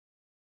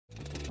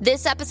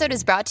This episode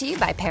is brought to you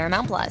by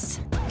Paramount Plus.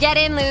 Get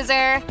in,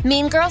 loser!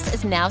 Mean Girls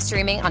is now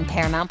streaming on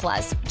Paramount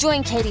Plus.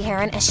 Join Katie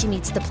Heron as she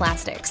meets the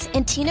plastics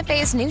in Tina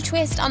Fey's new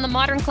twist on the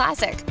modern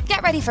classic.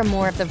 Get ready for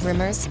more of the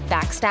rumors,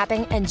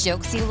 backstabbing, and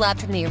jokes you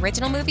loved from the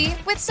original movie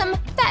with some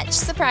fetch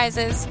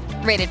surprises.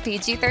 Rated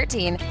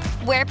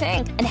PG-13. Wear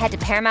pink and head to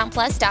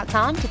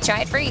ParamountPlus.com to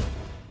try it free.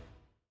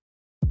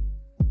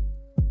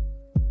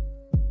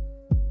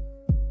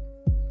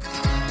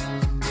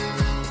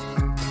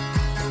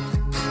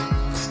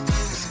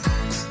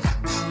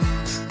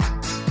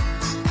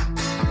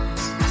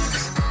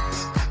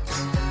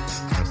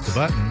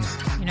 Button.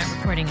 You're not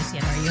recording us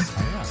yet, are you?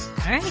 Oh,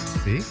 yeah. All right.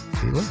 See,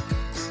 look,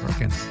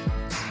 working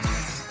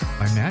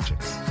by magic.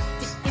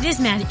 It is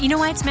magic. You know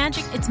why it's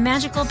magic? It's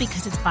magical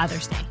because it's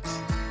Father's Day.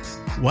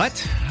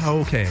 What?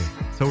 Okay,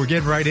 so we're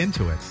getting right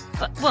into it.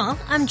 Well,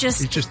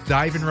 It's just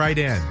diving right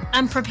in.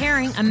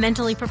 I'm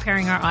mentally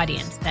preparing our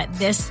audience that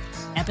this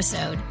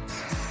episode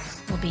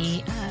will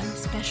be a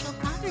special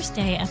Father's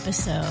Day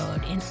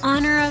episode in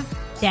honor of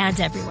dads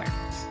everywhere.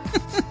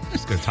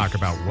 Just going to talk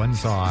about one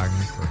song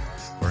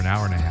for an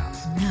hour and a half.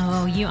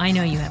 No, I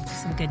know you have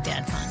some good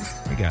dad songs.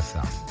 I guess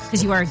so.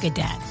 Because you are a good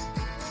dad.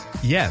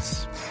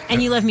 Yes.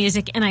 And you love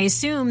music. And I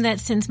assume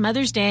that since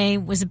Mother's Day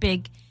was a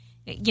big,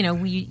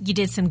 you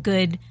did some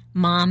good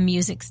mom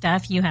music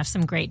stuff. You have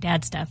some great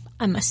dad stuff,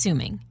 I'm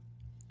assuming.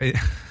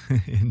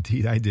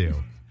 Indeed, I do.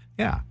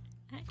 Yeah,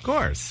 of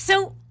course.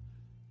 So,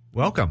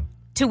 welcome.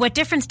 To What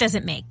Difference Does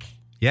It Make?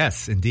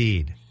 Yes,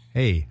 indeed.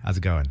 Hey, how's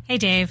it going? Hey,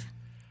 Dave.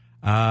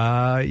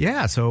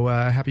 Yeah. So,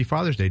 happy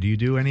Father's Day. Do you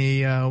do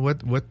any?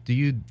 What do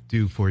you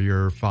do for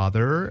your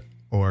father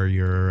or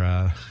your?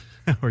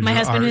 Or my your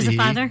husband, RE? who's a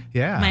father.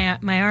 Yeah.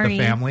 My RE.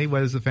 The family. What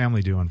does the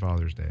family do on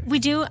Father's Day?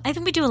 I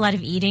think we do a lot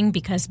of eating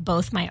because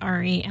both my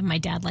RE and my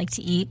dad like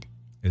to eat.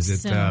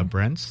 Is it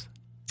Brent's?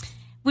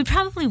 We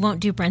probably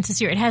won't do Brent's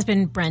this year. It has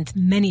been Brent's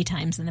many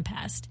times in the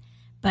past,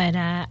 but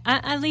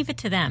I leave it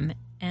to them.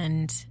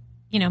 And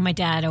my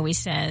dad always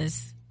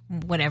says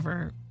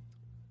whatever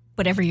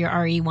your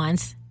RE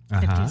wants.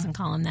 Except he doesn't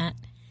call him that.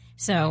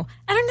 So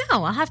I don't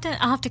know. I'll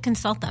have to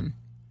consult them.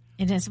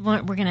 It is.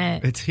 We're gonna.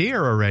 It's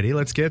here already.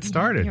 Let's get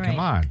started. You're Come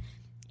right. on.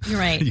 You're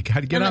right. You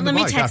got to get on the ball.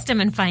 ball. Let me text him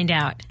and find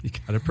out. You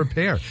got to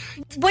prepare.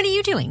 What are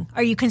you doing?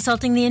 Are you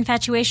consulting the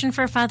infatuation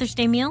for a Father's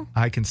Day meal?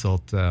 I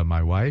consult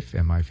my wife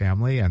and my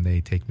family, and they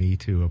take me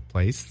to a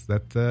place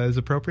that is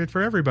appropriate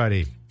for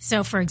everybody.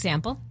 So, for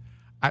example,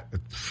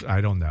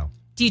 I don't know.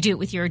 Do you do it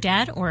with your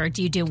dad, or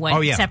do you do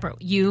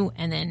separate? You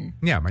and then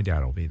yeah, my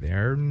dad will be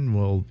there, and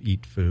we'll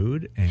eat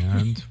food,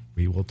 and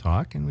we will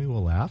talk, and we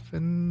will laugh,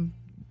 and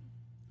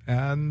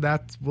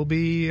that will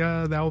be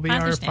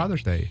our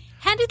Father's Day.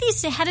 How do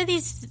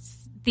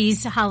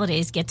these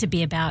holidays get to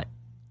be about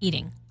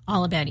eating?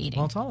 All about eating.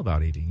 Well, it's all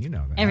about eating. You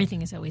know that.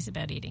 Everything is always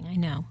about eating. I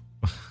know.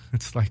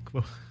 It's like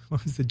what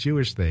was the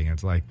Jewish thing?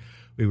 It's like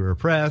we were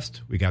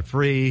oppressed, we got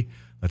free.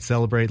 Let's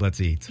celebrate.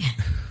 Let's eat.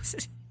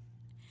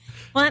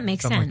 Well, that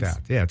makes Something sense.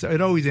 like that. Yeah,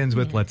 it always ends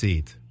with let's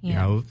eat.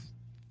 Yeah.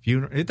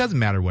 Funeral. It doesn't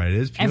matter what it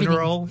is.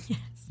 Funeral. Yes.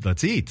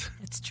 Let's eat.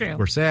 It's true.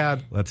 We're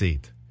sad. Let's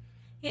eat.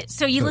 Yeah,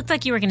 so you looked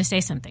like you were going to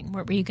say something.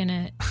 What were you going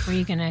to?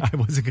 I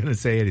wasn't going to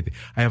say anything.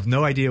 I have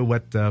no idea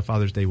what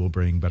Father's Day will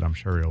bring, but I'm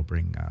sure it'll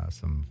bring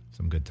some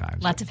good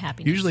times. Lots of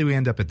happiness. Usually we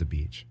end up at the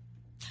beach.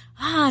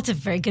 It's a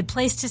very good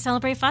place to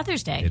celebrate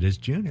Father's Day. It is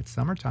June. It's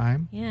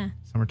summertime. Yeah.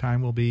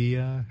 Summertime will be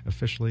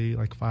officially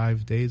like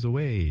 5 days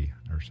away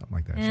or something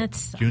like that.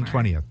 It's June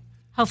 20th.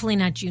 Hopefully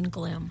not June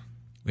gloom.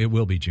 It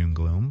will be June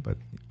gloom, but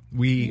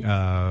we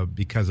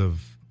because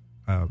of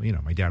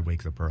my dad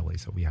wakes up early,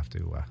 so we have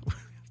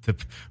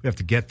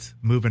to get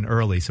moving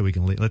early so we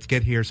can leave. Let's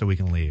get here so we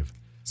can leave.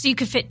 So you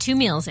could fit 2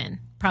 meals in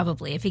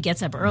probably if he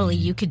gets up early.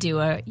 You could do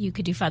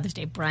Father's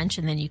Day brunch,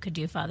 and then you could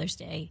do Father's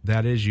Day.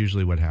 That is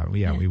usually what happens.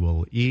 Yeah, we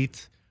will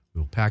eat. We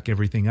will pack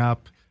everything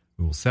up.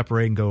 We will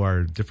separate and go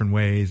our different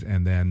ways,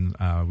 and then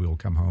we will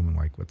come home and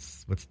like,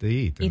 what's to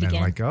eat? And eat then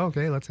again. Like,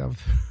 okay,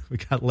 we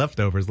got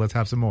leftovers. Let's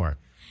have some more.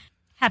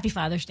 Happy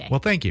Father's Day.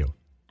 Well, thank you.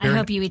 I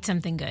hope you eat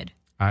something good.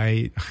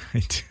 I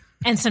do.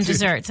 And some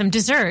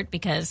dessert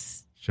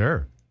because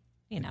sure,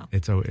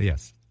 it's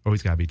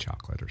always got to be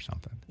chocolate or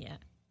something. Yeah,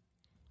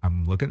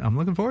 I'm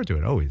looking forward to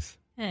it always.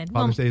 Good.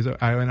 Father's Day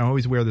I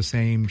always wear the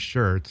same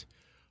shirt,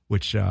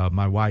 which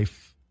my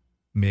wife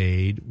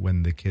made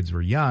when the kids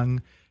were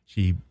young.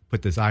 She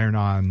put this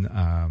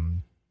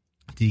iron-on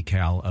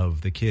decal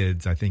of the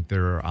kids. I think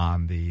they're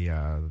on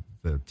the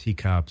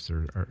teacups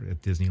or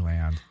at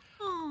Disneyland.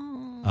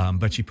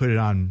 But she put it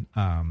on.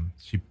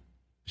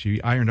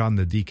 She ironed on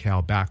the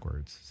decal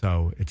backwards,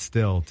 so it's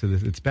still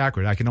it's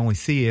backward. I can only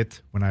see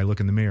it when I look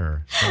in the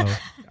mirror, so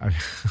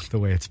the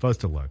way it's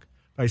supposed to look.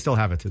 But I still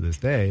have it to this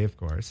day, of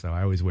course. So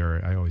I always wear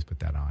it. I always put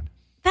that on.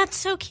 That's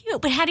so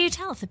cute. But how do you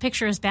tell if the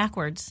picture is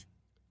backwards?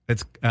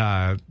 It's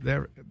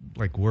they're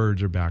like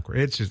words are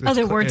backwards.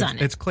 There are words on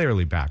it. It's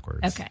clearly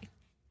backwards. Okay,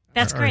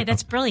 that's great.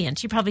 That's brilliant.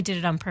 She probably did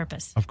it on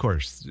purpose. Of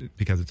course,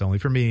 because it's only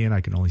for me, and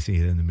I can only see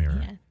it in the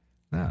mirror.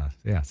 Yeah.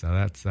 Yeah. So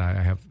that's I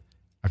have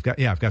I've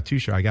got two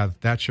shirts. I got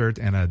that shirt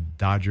and a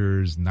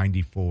Dodgers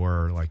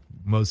 94, like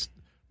most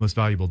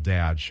valuable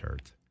dad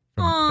shirt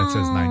that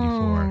says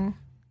 94,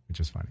 which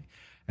is funny.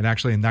 And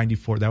actually in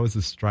 94, that was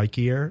the strike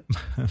year.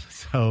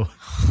 So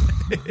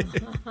it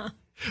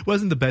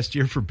wasn't the best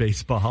year for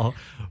baseball,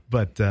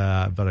 but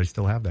I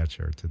still have that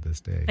shirt to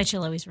this day. But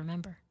you'll always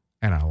remember.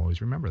 And I'll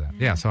always remember that.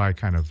 Yeah, so I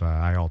kind of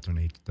I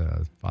alternate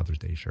the Father's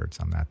Day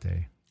shirts on that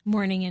day.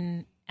 Morning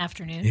and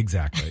afternoon.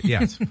 Exactly.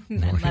 Yes.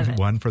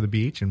 One for the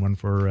beach and one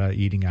for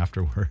eating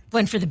afterward.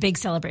 One for the big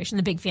celebration,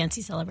 the big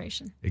fancy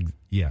celebration.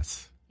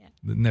 Yes. Yeah.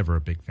 Never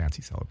a big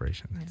fancy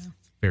celebration. No. It's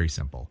very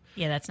simple.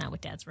 Yeah, that's not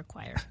what dads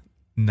require.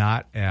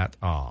 Not at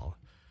all.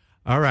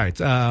 All right.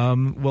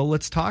 Well,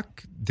 let's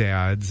talk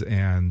dads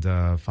and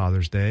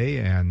Father's Day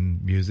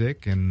and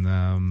music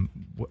and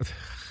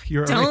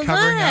you're already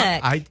covering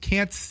up. I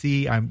can't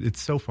see.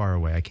 It's so far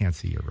away. I can't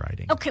see your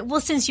writing. Okay.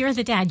 Well, since you're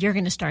the dad, you're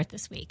going to start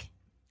this week.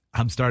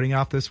 I'm starting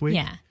off this week?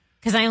 Yeah,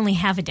 because I only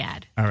have a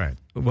dad. All right.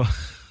 Well,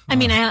 I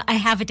mean, I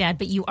have a dad,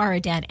 but you are a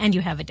dad and you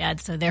have a dad,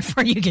 so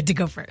therefore you get to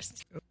go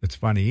first. It's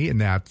funny in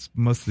that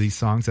most of these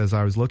songs, as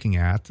I was looking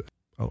at,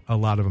 a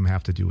lot of them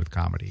have to do with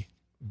comedy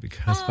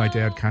because my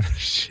dad kind of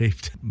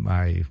shaped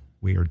my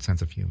weird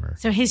sense of humor.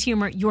 So his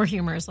humor, your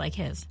humor is like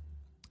his?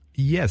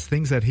 Yes,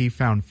 things that he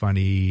found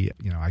funny,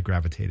 I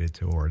gravitated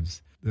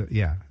towards.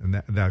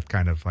 And that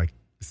kind of like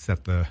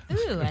set the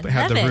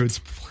roots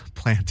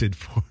planted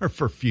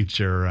for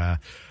future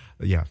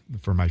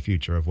for my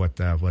future of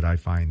what I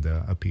find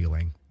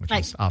appealing, which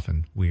is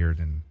often weird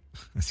and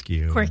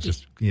askew, quirky.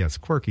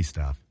 Quirky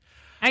stuff.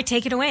 All right,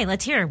 take it away.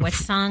 Let's hear what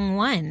song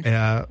won.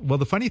 Well,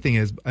 the funny thing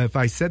is, if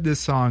I said this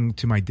song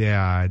to my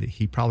dad,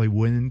 he probably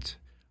wouldn't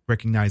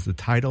recognize the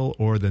title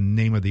or the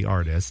name of the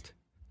artist.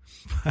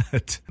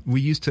 But we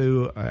used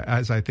to,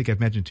 as I think I've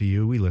mentioned to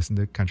you, we listened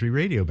to country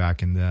radio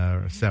back in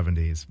the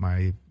 70s.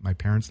 My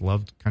parents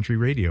loved country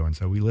radio, and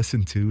so we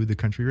listened to the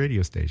country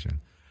radio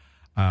station.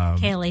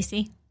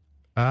 KLAC?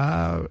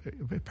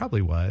 It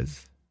probably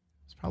was.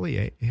 It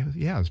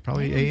was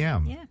probably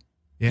AM.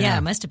 Yeah,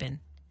 it must have been.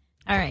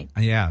 All right.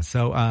 Yeah,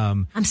 so...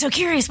 I'm so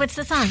curious. What's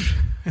the song?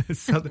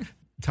 So,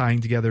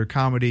 tying together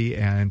comedy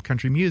and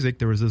country music,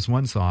 there was this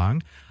one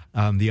song.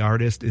 The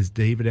artist is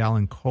David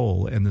Allan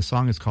Cole, and the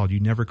song is called You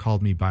Never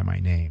Called Me By My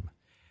Name.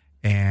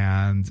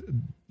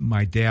 And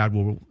my dad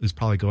is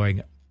probably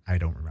going, I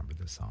don't remember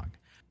this song.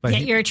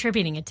 But you're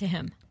attributing it to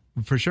him.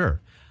 For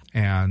sure.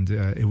 And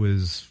it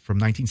was from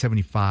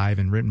 1975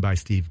 and written by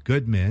Steve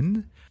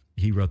Goodman.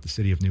 He wrote The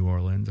City of New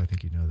Orleans. I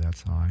think you know that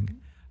song.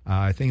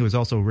 I think it was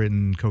also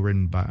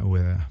co-written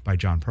by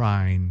John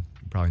Prine.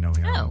 You probably know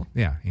him. Oh.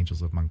 Yeah,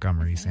 Angels of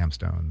Montgomery, Sam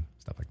Stone,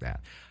 stuff like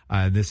that.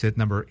 This hit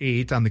number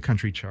 8 on the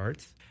country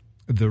charts.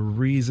 The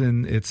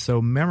reason it's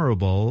so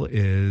memorable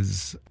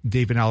is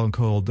David Allan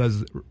Cole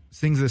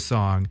sings this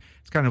song.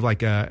 It's kind of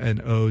like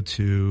an ode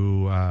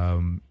to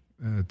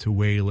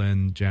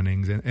Waylon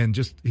Jennings, and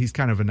just he's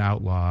kind of an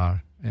outlaw,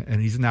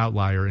 and he's an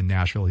outlier in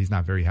Nashville. He's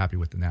not very happy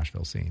with the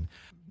Nashville scene.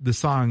 The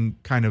song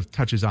kind of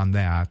touches on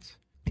that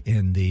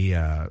in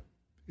the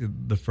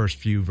first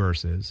few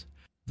verses.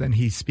 Then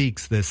he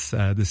speaks the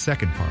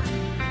second part.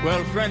 Well,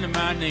 a friend of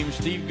mine named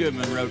Steve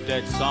Goodman wrote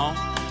that song.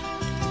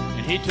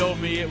 And he told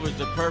me it was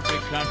the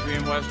perfect country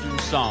and western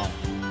song.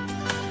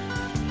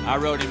 I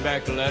wrote him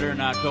back a letter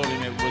and I told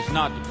him it was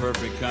not the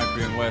perfect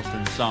country and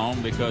western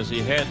song because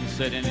he hadn't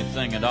said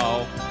anything at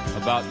all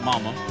about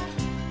mama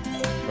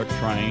or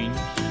trains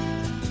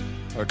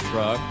or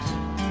trucks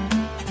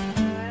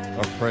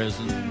or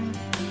prison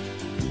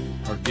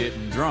or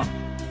getting drunk.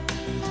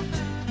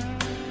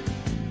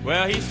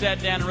 Well, he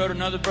sat down and wrote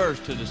another verse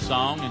to the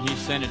song and he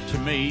sent it to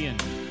me,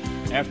 and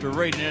after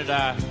reading it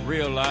I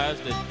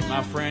realized that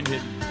my friend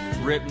had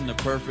written the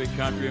perfect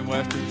country and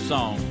western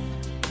song,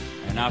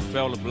 and I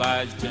felt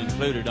obliged to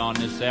include it on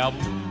this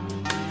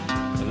album.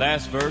 The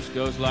last verse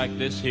goes like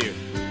this here.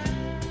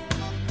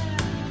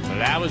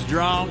 Well, I was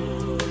drunk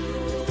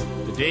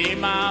the day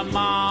my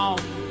mom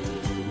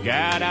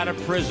got out of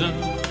prison,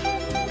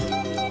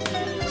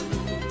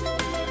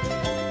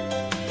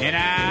 and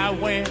I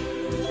went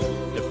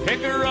to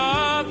pick her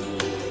up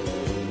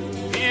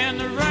in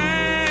the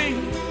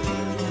rain.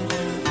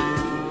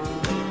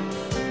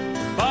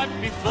 But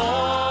before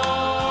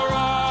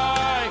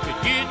I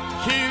could get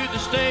to the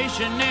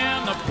station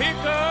in the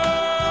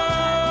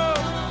pickup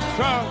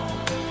truck,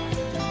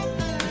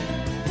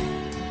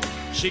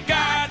 she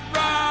got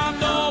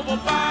run over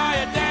by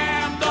a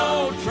damned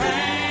old train.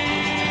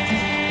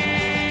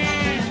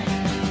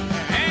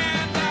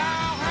 And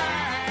I'll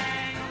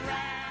hang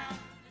around.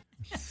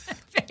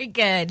 Very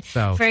good.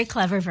 So, very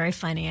clever, very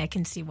funny. I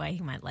can see why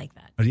you might like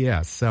that.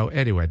 Yeah. So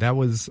anyway, that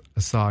was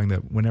a song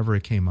that whenever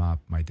it came up,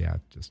 my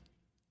dad just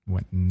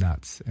went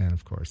nuts. And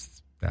of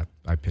course, that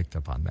I picked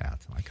up on that.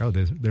 I'm like, oh,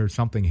 there's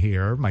something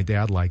here. My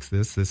dad likes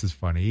this. This is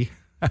funny.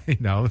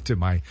 To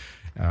my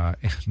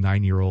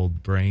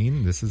 9-year-old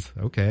brain, this is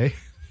okay.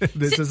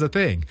 This is a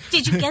thing.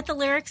 Did you get the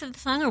lyrics of the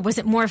song, or was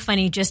it more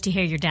funny just to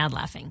hear your dad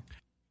laughing?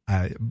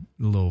 A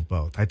little of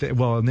both.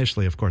 Well,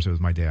 initially, of course, it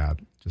was my dad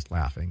just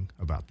laughing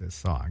about this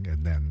song,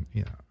 and then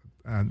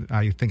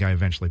I think I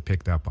eventually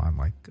picked up on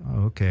like,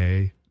 oh,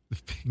 okay,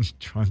 being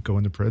drunk,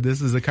 going to prayer.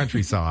 This is a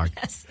country song.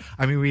 Yes.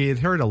 I mean, we had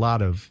heard a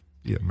lot of,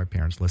 my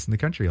parents listened to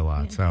country a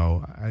lot.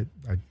 So I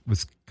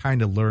was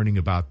kind of learning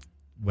about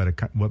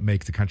what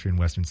makes a country and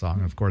Western song.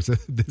 And of course,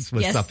 this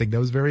was something that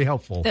was very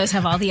helpful. Those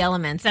have all the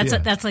elements.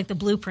 That's like the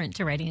blueprint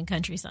to writing a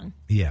country song.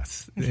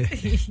 Yes,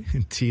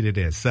 indeed it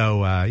is.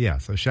 So,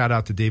 so shout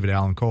out to David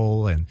Allen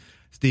Cole and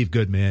Steve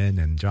Goodman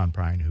and John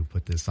Prine who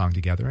put this song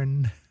together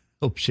and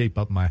helped shape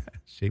my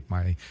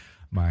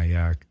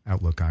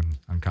outlook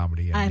on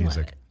comedy and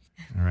music. Love it.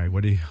 All right,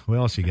 what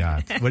else you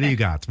got? What do you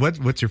got?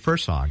 What's your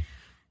first song?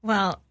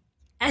 Well,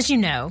 as you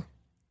know,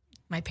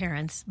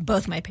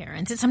 both my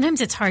parents,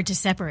 sometimes it's hard to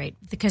separate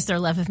because their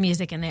love of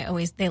music and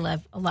they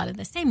love a lot of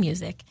the same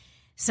music.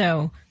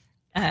 So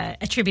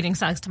attributing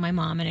songs to my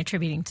mom and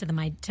attributing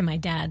to my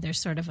dad, there's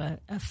sort of a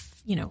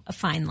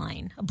fine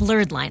line, a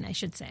blurred line, I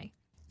should say.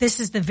 This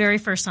is the very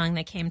first song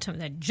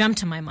that jumped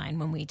to my mind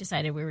when we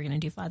decided we were going to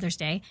do Father's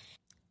Day.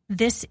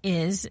 This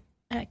is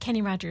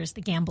Kenny Rogers,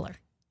 The Gambler.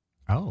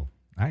 Oh,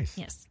 nice.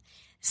 Yes.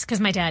 It's because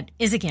my dad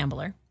is a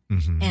gambler,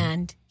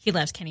 and he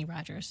loves Kenny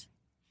Rogers.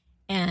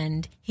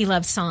 And he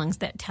loves songs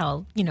that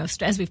tell,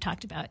 as we've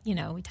talked about,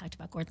 we talked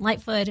about Gordon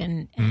Lightfoot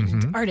and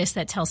artists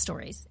that tell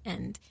stories.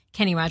 And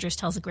Kenny Rogers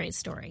tells a great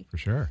story. For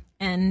sure.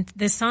 And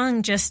this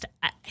song it's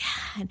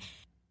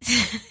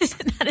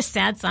not a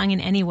sad song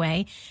in any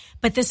way,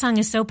 but this song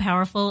is so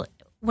powerful.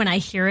 When I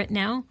hear it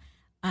now,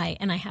 I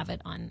have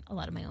it on a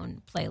lot of my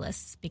own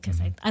playlists because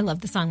I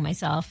love the song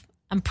myself.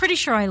 I'm pretty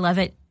sure I love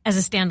it as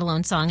a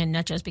standalone song and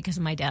not just because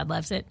my dad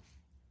loves it.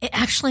 It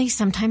actually,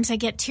 sometimes I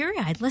get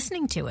teary-eyed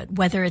listening to it,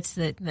 whether it's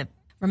the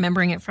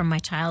remembering it from my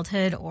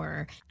childhood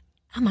or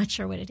I'm not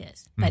sure what it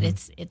is, but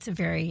it's a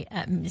very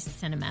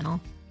sentimental.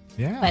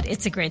 Yeah. But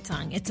it's a great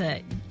song. It's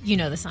the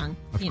song.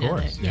 Of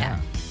course, yeah.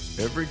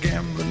 Every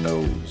gambler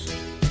knows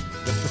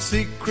that the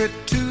secret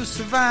to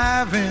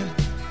surviving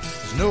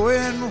is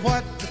knowing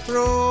what to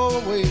throw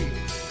away,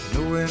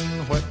 knowing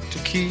what to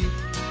keep,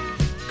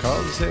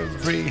 'cause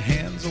every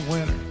hand's a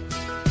winner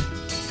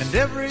and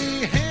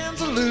every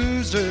hand's a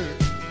loser.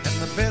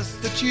 And the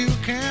best that you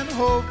can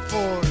hope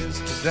for is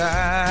to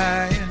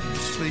die in your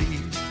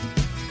sleep.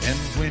 And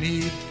when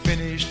he'd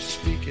finished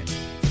speaking,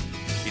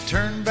 he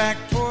turned back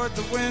toward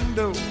the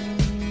window,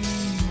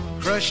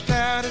 crushed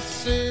out his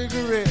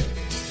cigarette,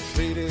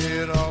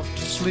 faded off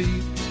to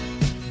sleep.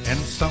 And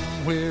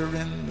somewhere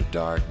in the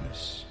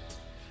darkness,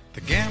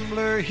 the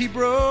gambler, he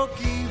broke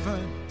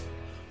even.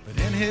 But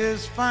in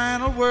his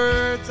final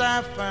words,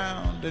 I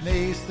found an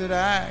ace that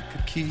I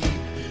could keep.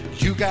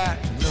 You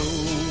got to know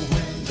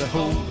when to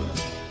hold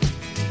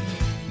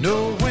 'em,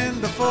 know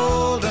when to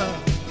fold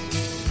 'em,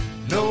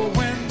 know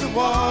when to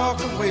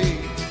walk away,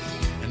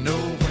 and know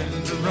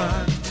when to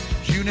run.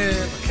 You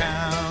never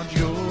count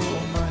your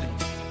money.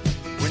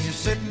 When you're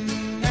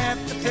sitting at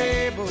the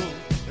table,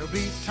 there'll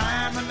be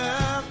time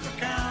enough for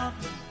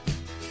counting.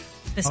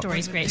 The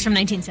story's great. It's from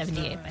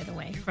 1978, by the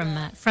way,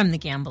 from The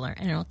Gambler.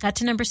 And it got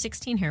to number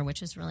 16 here,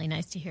 which is really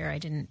nice to hear. I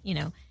didn't,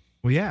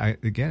 Well, yeah,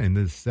 again, in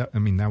this, that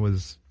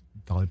was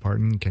Dolly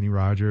Parton, Kenny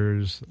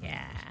Rogers.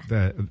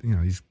 Yeah.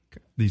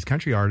 These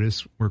country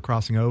artists were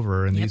crossing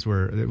over, and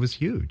it was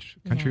huge.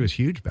 Country was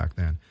huge back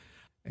then.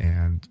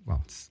 And,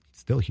 well, it's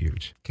still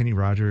huge. Kenny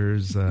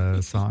Rogers'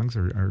 songs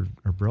are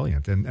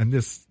brilliant. And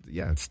this,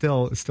 it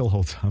still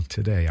holds up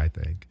today, I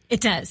think. It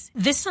does.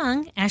 This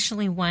song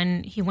actually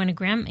won a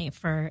Grammy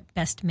for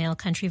Best Male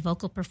Country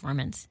Vocal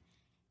Performance.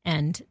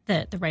 And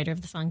the writer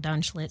of the song,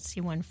 Don Schlitz,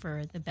 he won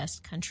for the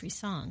Best Country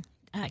Song.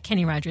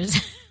 Kenny Rogers,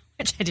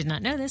 which I did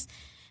not know this,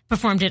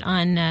 performed it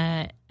on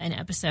an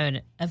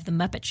episode of The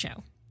Muppet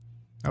Show.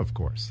 Of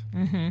course.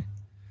 Mm-hmm.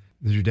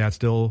 Does your dad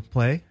still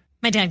play?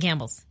 My dad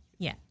gambles.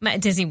 Yeah.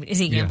 Is he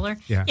a gambler?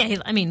 Yeah.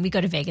 Yeah. We go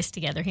to Vegas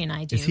together. He and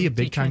I do. Is he a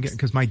big time?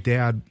 Because my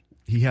dad,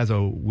 he has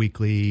a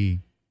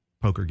weekly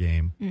poker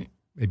game.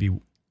 Maybe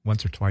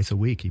once or twice a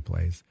week he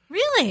plays.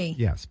 Really?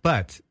 Yes.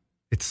 But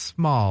it's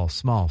small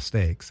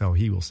stakes. So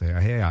he will say,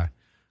 hey, I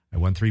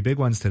won 3 big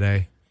ones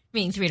today.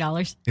 Meaning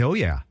 $3. Oh,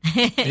 yeah.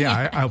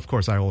 Yeah. Of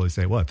course, I always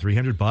say, what,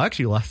 $300?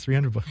 You lost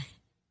 $300.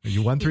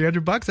 You won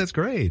 $300? That's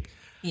great.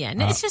 Yeah,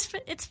 no,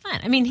 it's fun.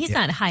 I mean, he's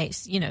not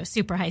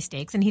super high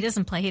stakes, and he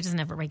doesn't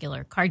have a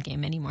regular card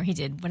game anymore. He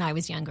did when I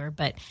was younger,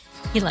 but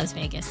he loves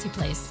Vegas. He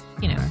plays,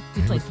 he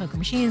plays poker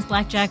machines,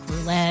 blackjack,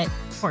 roulette,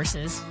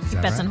 horses. He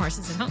bets on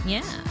horses at home.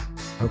 Yeah.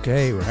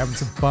 Okay, we're having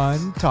some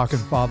fun talking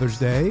Father's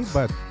Day,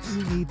 but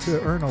we need to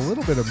earn a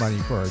little bit of money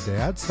for our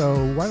dad,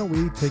 so why don't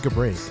we take a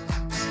break?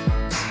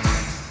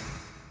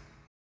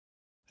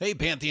 Hey,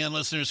 Pantheon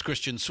listeners,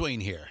 Christian Swain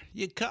here.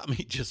 You caught me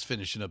just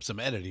finishing up some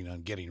editing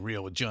on Getting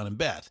Real with John and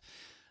Beth.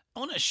 I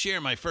want to share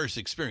my first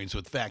experience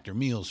with Factor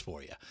Meals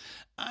for you.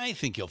 I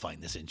think you'll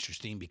find this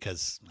interesting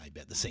because I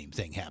bet the same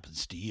thing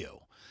happens to you.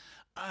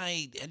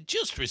 I had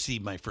just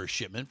received my first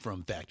shipment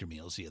from Factor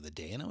Meals the other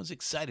day, and I was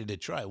excited to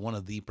try one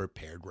of the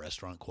prepared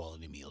restaurant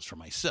quality meals for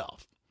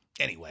myself.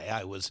 Anyway,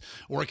 I was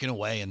working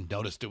away and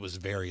noticed it was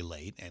very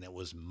late, and it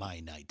was my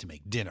night to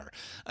make dinner.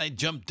 I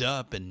jumped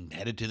up and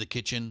headed to the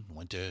kitchen,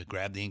 went to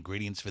grab the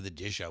ingredients for the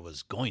dish I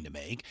was going to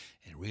make,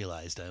 and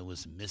realized I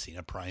was missing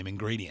a prime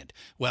ingredient.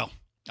 Well,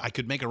 I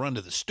could make a run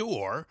to the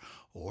store,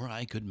 or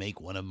I could make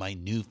one of my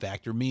new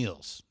Factor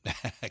meals.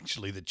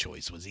 Actually, the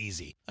choice was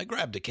easy. I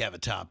grabbed a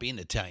cavatappi, an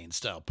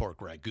Italian-style pork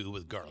ragu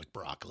with garlic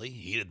broccoli,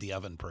 heated the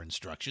oven per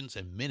instructions,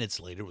 and minutes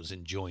later was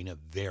enjoying a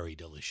very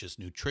delicious,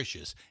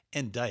 nutritious,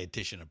 and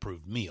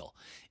dietitian-approved meal.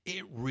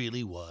 It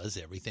really was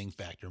everything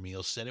Factor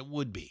meals said it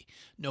would be.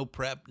 No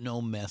prep, no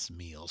mess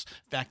meals.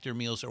 Factor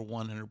meals are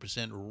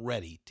 100%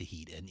 ready to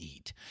heat and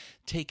eat.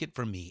 Take it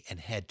from me and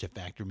head to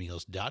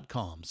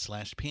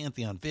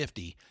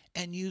factormeals.com/Pantheon50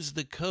 and use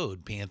the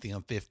code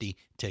Pantheon50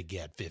 to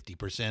get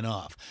 50%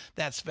 off.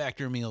 That's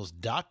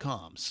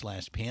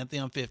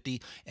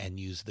factormeals.com/Pantheon50 and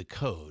use the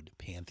code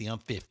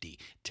Pantheon50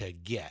 to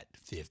get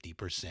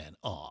 50%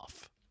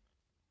 off.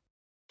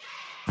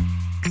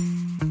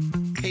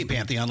 Hey,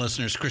 Pantheon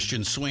listeners,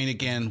 Christian Swain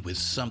again with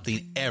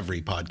something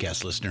every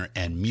podcast listener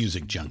and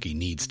music junkie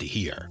needs to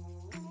hear.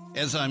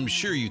 As I'm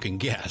sure you can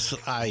guess,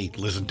 I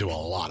listen to a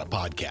lot of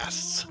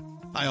podcasts.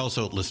 I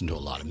also listen to a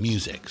lot of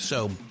music,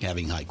 so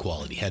having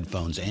high-quality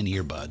headphones and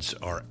earbuds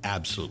are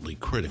absolutely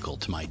critical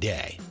to my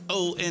day.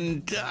 Oh,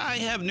 and I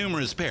have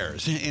numerous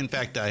pairs. In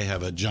fact, I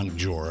have a junk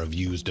drawer of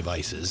used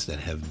devices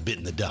that have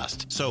bitten the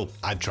dust, so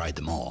I've tried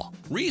them all.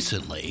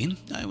 Recently,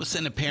 I was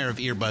sent a pair of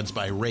earbuds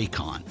by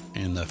Raycon,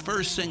 and the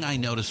first thing I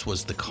noticed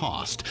was the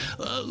cost.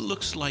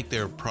 Looks like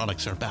their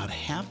products are about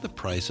half the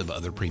price of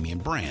other premium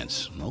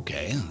brands.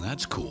 Okay,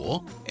 that's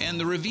cool. And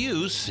the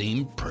reviews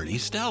seem pretty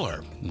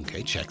stellar.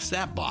 Okay, checks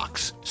that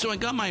box. So I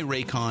got my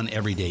Raycon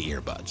everyday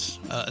earbuds.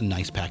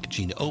 Nice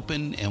packaging to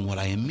open, and what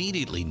I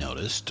immediately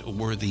noticed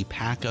were the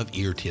pack of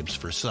ear tips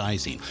for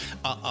sizing.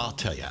 I'll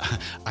tell you,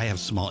 I have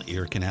small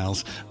ear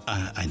canals.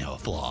 I know, a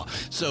flaw.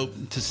 So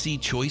to see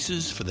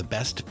choices for the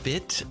best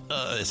fit,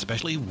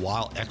 especially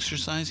while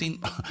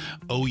exercising,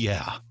 oh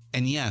yeah.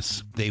 And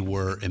yes, they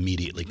were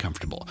immediately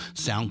comfortable.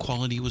 Sound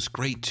quality was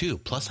great too.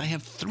 Plus, I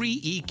have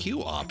 3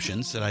 EQ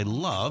options that I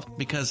love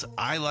because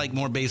I like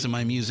more bass in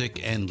my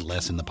music and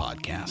less in the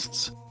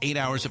podcasts. 8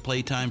 hours of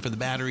playtime for the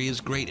battery is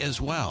great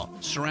as well.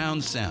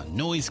 Surround sound,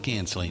 noise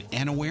canceling,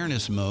 and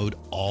awareness mode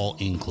all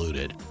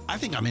included. I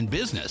think I'm in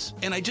business.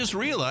 And I just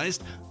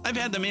realized I've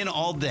had them in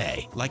all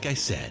day. Like I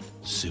said,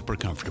 super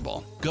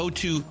comfortable. Go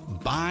to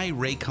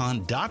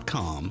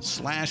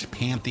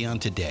buyraycon.com/Pantheon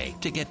today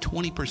to get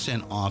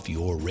 20% off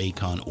your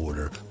Raycon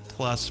order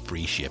plus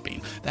free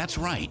shipping. That's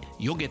right.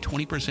 You'll get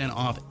 20%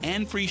 off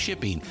and free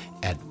shipping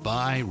at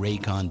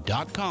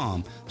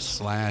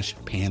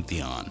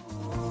buyraycon.com/Pantheon.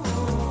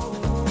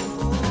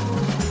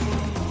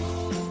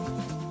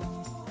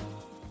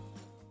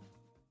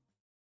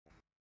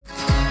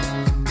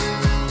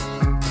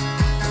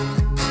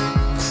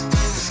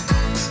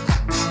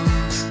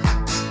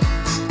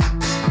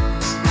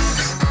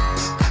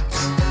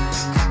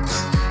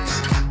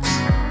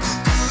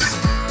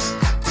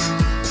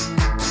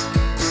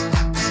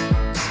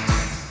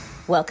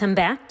 Welcome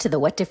back to the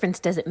What Difference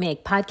Does It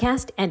Make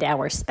podcast and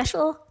our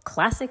special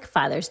classic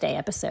Father's Day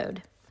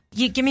episode.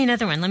 You give me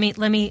another one. Let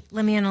me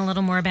in a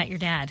little more about your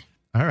dad.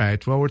 All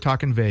right. Well, we're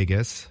talking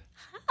Vegas.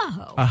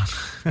 Oh, I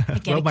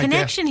get a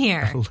connection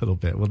here. A little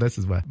bit. Well, this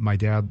is what my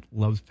dad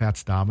loves.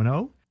 Pat's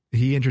Domino.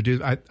 He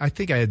introduced. I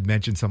think I had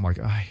mentioned something like,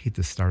 "Oh, I hate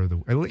the start of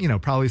the."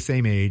 Probably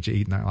same age,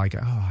 8, 9. Like,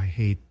 "Oh, I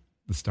hate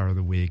the start of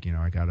the week.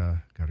 I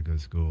gotta go to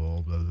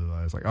school." Blah, blah, blah.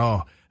 I was like,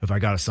 "Oh, if I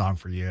got a song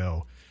for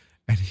you."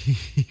 And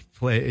he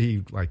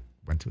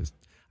went to his,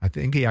 I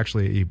think he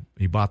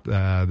bought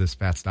this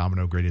Fats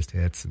Domino Greatest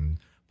Hits and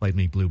played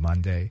me Blue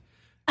Monday.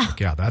 Like,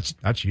 yeah, that's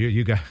you.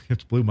 You got,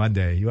 it's Blue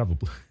Monday. You have a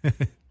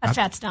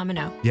Fats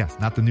Domino. Yes,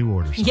 not the New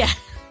Order song. Yeah.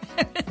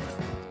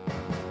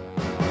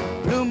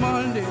 Blue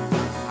Monday,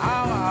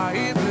 how I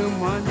hate Blue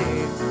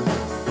Monday.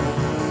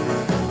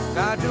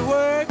 Got to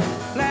work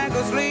like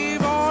a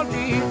slave all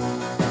day.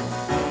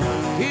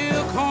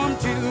 Here come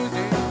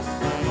Tuesday,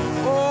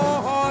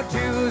 oh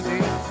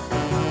Tuesday.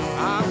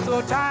 I'm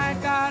so tired,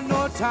 got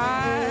no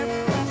time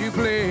to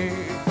play.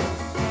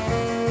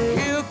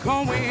 Here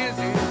come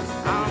Wednesday,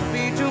 I'm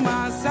beat to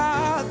my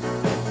side.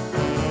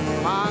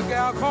 My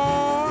gal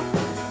called,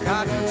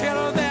 got to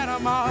tell her that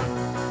I'm out.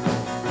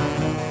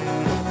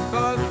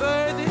 'Cause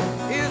Thursday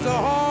is a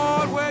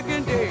hard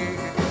working day,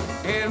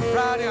 and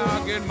Friday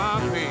I'll get my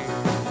pay.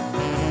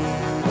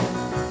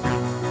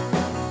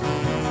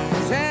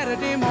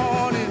 Saturday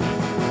morning,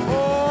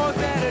 oh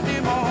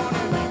Saturday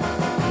morning,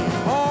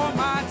 all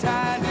my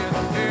time is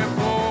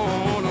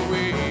gone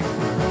away.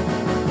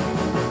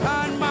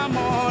 Find my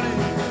morning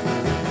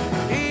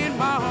in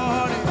my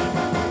heart,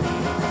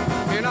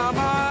 and I'm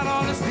out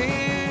on the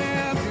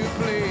stage to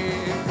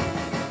play.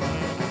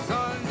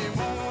 Sunday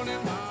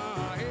morning,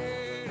 my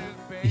head is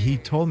bad. He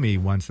told me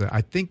once that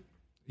I think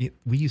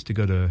we used to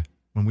go to,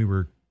 when we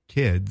were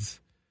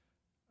kids,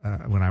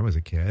 when I was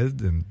a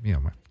kid, and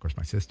of course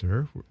my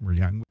sister were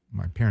young.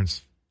 My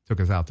parents took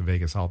us out to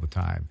Vegas all the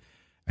time,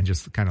 and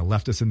just kind of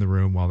left us in the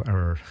room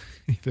or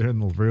either in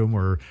the room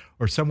or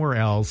somewhere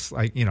else,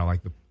 like,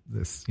 like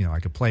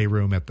like a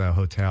playroom at the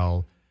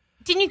hotel.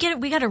 Didn't you get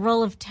it? We got a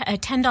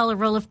 $10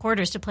 roll of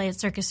quarters to play at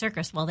Circus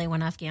Circus while they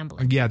went off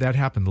gambling. Yeah, that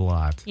happened a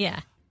lot.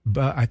 Yeah.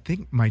 But I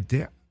think my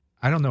dad,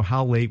 I don't know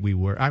how late we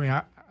were. I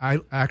mean,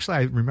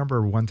 I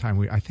remember one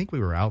time I think we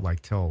were out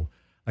till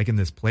in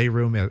this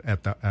playroom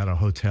at a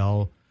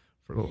hotel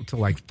till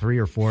like 3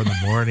 or 4 in the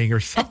morning or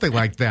something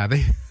like that.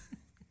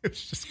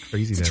 It's just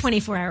crazy. It's a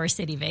 24-hour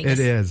city, Vegas. It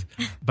is.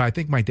 But I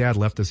think my dad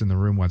left us in the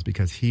room once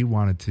because he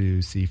wanted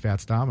to see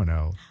Fats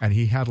Domino, and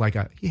he had like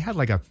a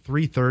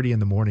 3:30 in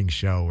the morning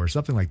show or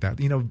something like that.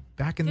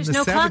 Back in the 70s. There's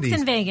no clocks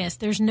in Vegas.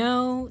 There's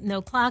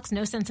no clocks,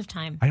 no sense of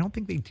time. I don't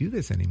think they do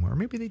this anymore.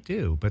 Maybe they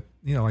do, but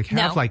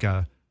have like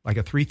a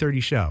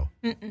 3:30 show.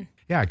 Mm-mm.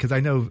 Yeah, because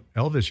I know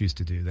Elvis used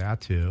to do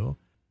that too.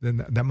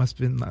 Then that must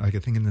have been like a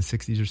thing in the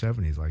 60s or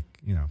 70s.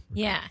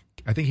 Yeah.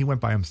 I think he went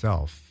by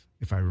himself,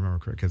 if I remember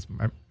correct, because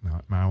my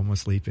mom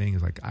was sleeping.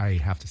 He's like, I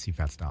have to see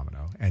Fats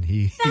Domino, and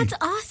That's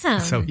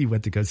awesome. So he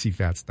went to go see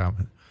Fats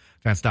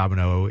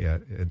Domino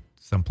at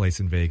some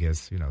place in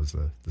Vegas. It was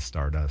the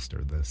Stardust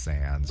or the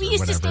Sands. We or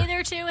used whatever. to stay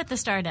there too at the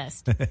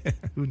Stardust.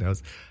 Who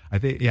knows? I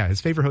think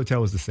his favorite hotel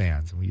was the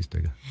Sands, and we used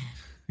to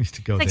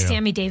go like there.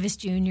 Sammy Davis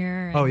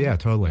Jr. Oh yeah,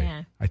 totally.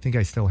 Yeah. I think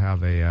I still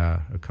have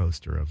a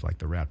coaster of like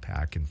the Rat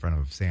Pack in front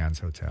of Sands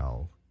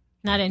Hotel.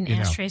 Not an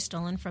ashtray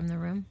stolen from the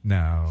room.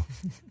 No.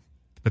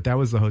 But that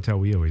was the hotel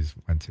we always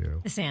went to.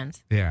 The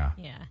Sands. Yeah.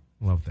 Yeah.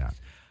 Love that.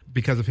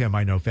 Because of him,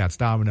 I know Fats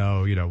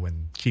Domino,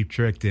 when Cheap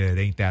Trick did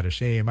Ain't That a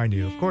Shame, I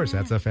knew, of course,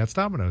 that's a Fats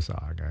Domino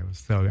song.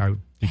 I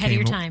ahead of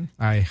your time.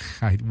 I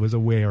was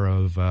aware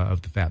of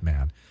the Fat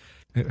Man.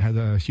 It had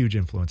a huge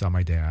influence on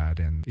my dad,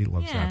 and he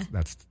loves that.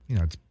 That's,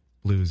 it's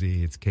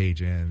bluesy, it's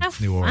Cajun,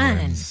 it's New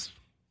Orleans,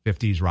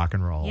 50s rock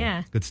and roll.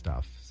 Yeah. Good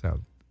stuff. So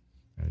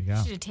there you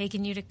go. Should have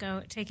taken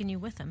you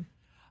with him.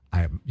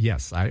 I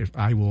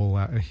will.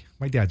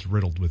 My dad's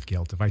riddled with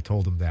guilt. If I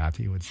told him that,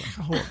 he would say,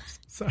 "Oh,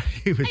 sorry."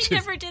 He would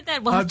never did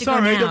that. We'll I'm have to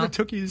sorry, go I now. never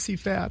took you to see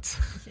Fats.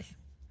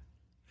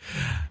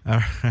 All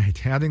right,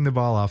 handing the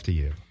ball off to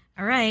you.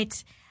 All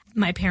right.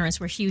 My parents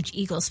were huge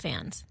Eagles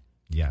fans.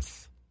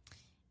 Yes.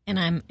 And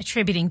I'm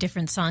attributing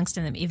different songs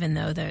to them, even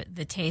though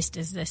the taste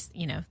is the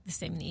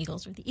same. The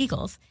Eagles are the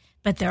Eagles,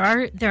 but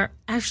there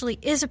actually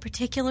is a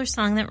particular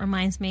song that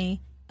reminds me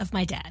of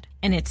my dad,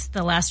 and it's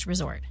 "The Last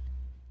Resort."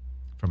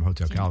 From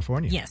Hotel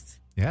California. Yes.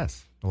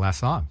 Yes. The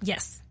last song.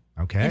 Yes.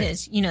 Okay. It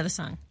is. You know the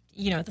song.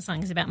 You know what the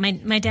song is about. My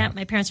my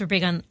parents were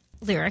big on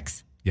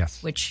lyrics.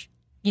 Yes. Which,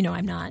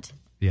 I'm not.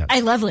 Yes.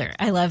 I love lyrics.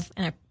 I love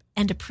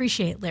and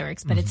appreciate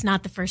lyrics, but it's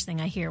not the first thing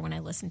I hear when I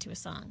listen to a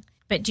song.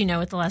 But do you know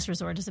what The Last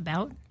Resort is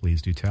about?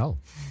 Please do tell.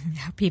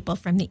 People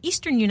from the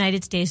eastern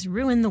United States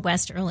ruined the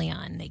West early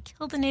on. They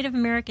killed the Native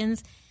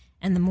Americans,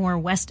 and the more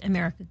West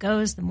America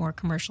goes, the more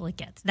commercial it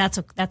gets. That's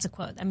a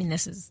quote. I mean,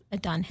 this is a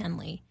Don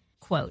Henley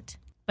quote.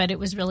 But it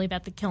was really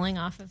about the killing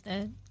off of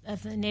the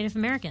Native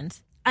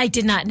Americans. I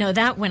did not know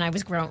that when I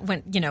was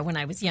when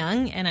I was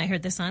young, and I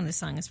heard this song. This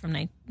song is from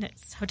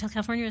Hotel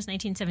California. Was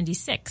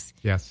 1976.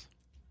 Yes.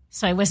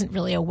 So I wasn't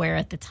really aware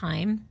at the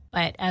time.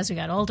 But as we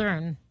got older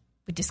and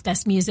we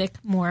discussed music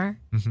more,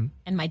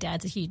 and my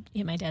dad's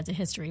a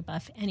history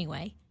buff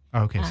anyway.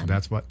 Okay, so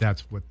that's what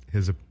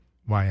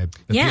why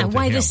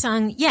this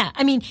song. Yeah,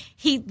 I mean,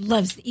 he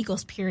loves the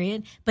Eagles.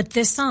 Period. But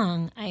this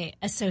song I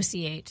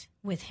associate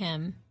with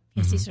him.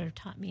 Yes, he sort of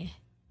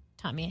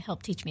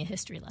helped teach me a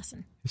history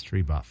lesson.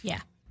 History buff. Yeah.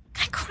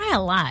 I cry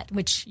a lot,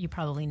 which you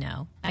probably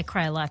know. I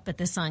cry a lot, but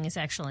this song is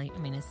actually,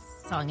 his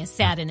song is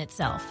sad in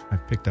itself.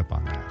 I've picked up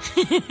on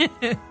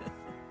that.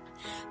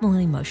 I'm a little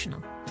emotional.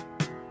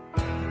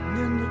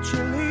 When the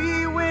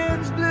chilly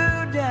winds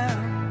blew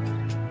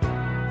down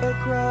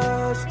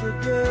across the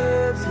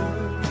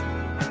desert,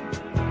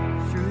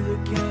 through the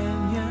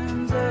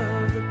canyons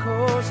of the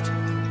coast to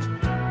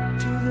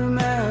the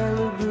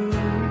Malibu,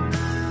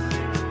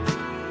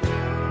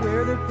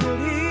 where the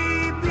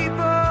pretty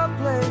people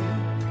play,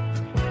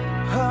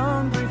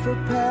 hungry for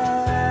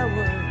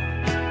power,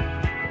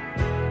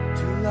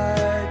 to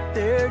light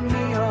their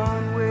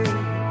neon way,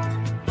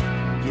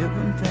 give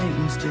them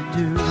things to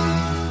do.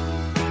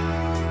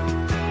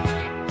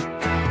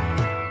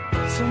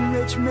 Some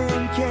rich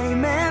men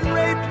came and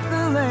raped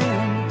the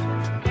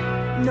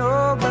land,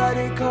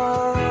 nobody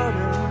caught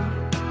her,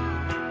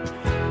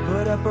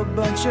 put up a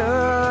bunch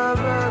of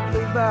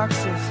ugly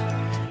boxes,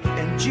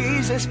 and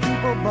Jesus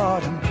people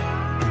bought them.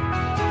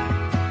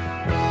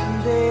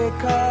 And they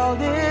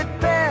called it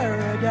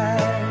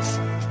paradise,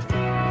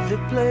 the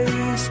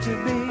place to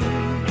be.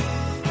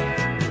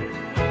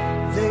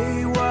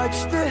 They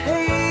watched the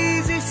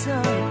hazy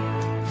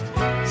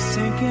sun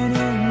sinking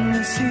in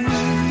the sea.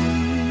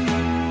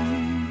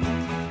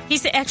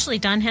 Actually,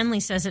 Don Henley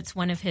says it's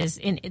one of his,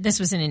 this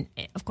was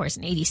of course,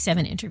 an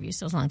 87 interview,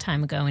 so it was a long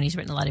time ago, and he's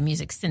written a lot of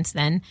music since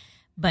then.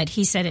 But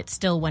he said it's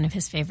still one of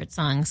his favorite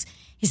songs.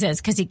 He says,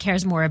 because he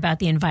cares more about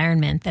the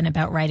environment than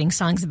about writing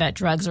songs about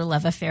drugs or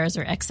love affairs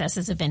or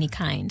excesses of any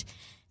kind.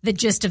 The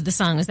gist of the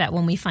song is that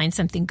when we find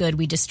something good,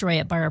 we destroy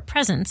it by our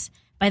presence,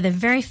 by the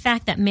very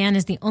fact that man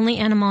is the only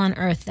animal on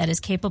earth that is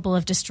capable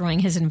of destroying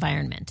his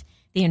environment.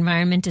 The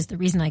environment is the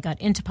reason I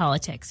got into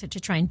politics, to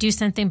try and do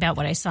something about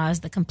what I saw as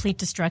the complete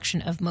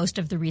destruction of most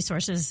of the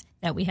resources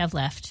that we have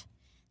left,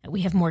 that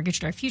we have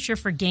mortgaged our future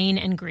for gain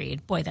and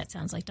greed. Boy, that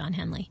sounds like Don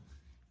Henley.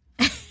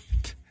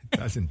 It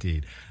does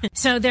indeed.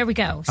 So there we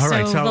go. All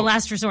right, so the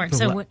last resort.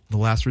 The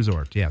last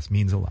resort, yes,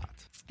 means a lot.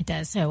 It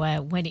does. So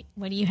what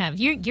do you have?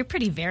 You're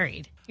pretty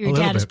varied. Your A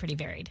little dad is bit. pretty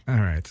varied. All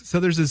right. So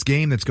there's this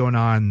game that's going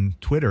on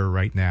Twitter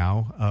right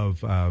now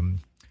of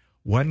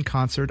one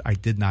concert I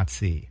did not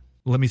see.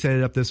 Let me set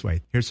it up this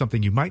way. Here's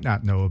something you might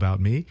not know about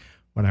me.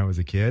 When I was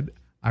a kid,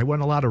 I won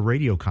a lot of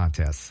radio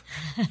contests.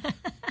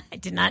 I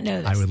did not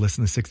know this. I would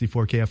listen to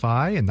 64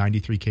 KFI and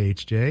 93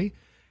 KHJ,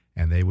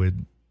 and they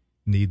would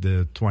need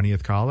the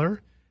 20th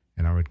caller,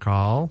 and I would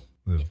call.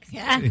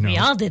 Yeah, we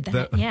all did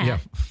that. Yeah.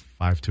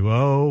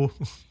 520.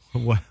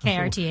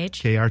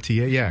 KRTH.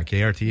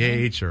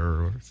 KRTH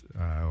or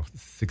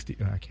 60.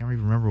 I can't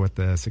even remember what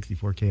the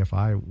 64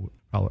 KFI,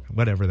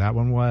 whatever that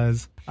one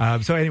was.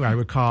 So anyway, I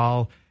would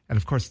call, and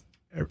of course,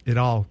 it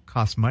all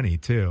costs money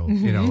too.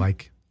 Mm-hmm. You know,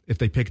 like if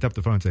they picked up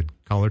the phone and said,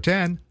 caller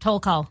 10, Toll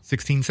call.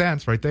 16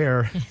 cents right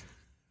there.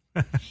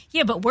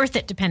 Yeah, but worth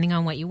it depending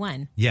on what you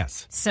won.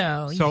 Yes.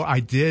 So I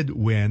did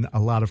win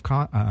a lot of,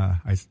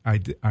 I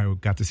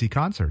got to see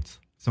concerts,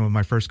 some of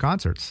my first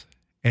concerts.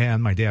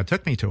 And my dad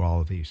took me to all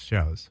of these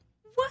shows.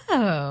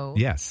 Whoa.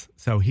 Yes.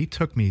 So he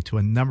took me to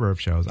a number of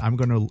shows.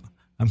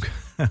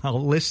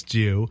 I'll list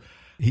you.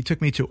 He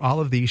took me to all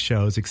of these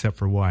shows except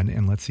for one.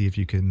 And let's see if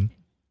you can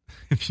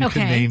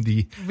name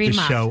the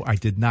show I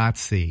did not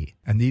see.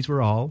 And these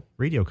were all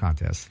radio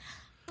contests.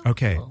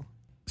 Okay. Oh.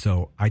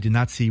 So I did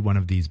not see one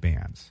of these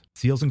bands.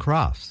 Seals and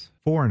Crofts,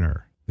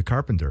 Foreigner, The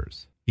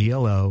Carpenters,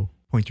 ELO,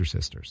 Pointer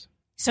Sisters.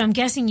 So I'm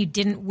guessing you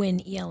didn't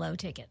win ELO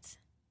tickets.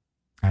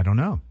 I don't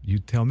know. You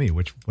tell me.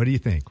 What do you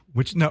think?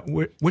 Which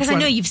Because I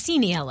know you've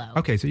seen ELO.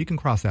 Okay, so you can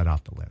cross that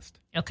off the list.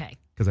 Okay.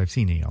 Because I've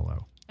seen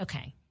ELO.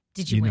 Okay.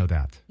 Did you You win? know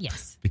that.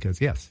 Yes. Because,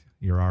 yes,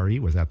 your RE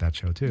was at that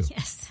show, too.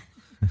 Yes.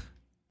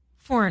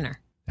 Foreigner.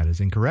 That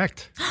is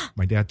incorrect.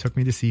 My dad took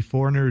me to see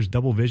Foreigner's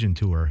Double Vision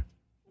tour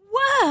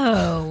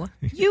Whoa.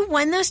 You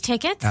won those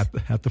tickets?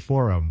 at the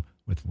Forum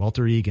with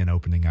Walter Egan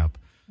opening up.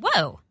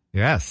 Whoa.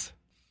 Yes.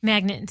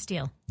 Magnet and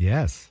Steel.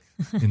 Yes,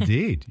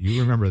 indeed.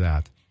 You remember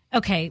that.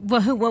 Okay.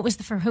 Well, who was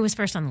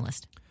first on the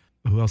list?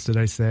 Who else did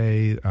I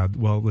say?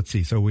 Well, let's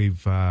see. So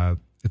we've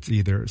it's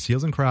either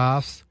Seals and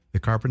Crofts, The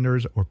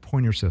Carpenters, or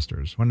Pointer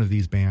Sisters. One of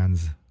these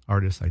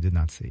artists I did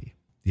not see.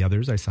 The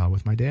others I saw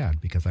with my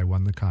dad because I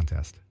won the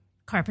contest.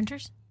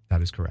 Carpenters?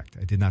 That is correct.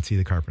 I did not see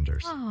the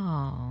Carpenters.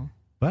 Oh.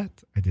 But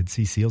I did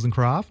see Seals and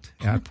Croft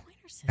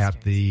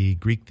at the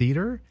Greek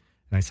Theater,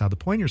 and I saw the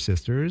Pointer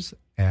Sisters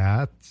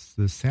at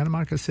the Santa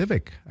Monica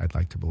Civic, I'd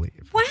like to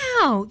believe.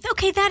 Wow.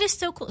 Okay, that is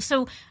so cool.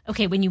 So,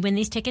 okay, when you win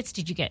these tickets,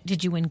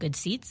 did you win good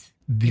seats?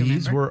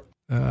 These were,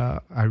 I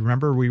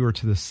remember we were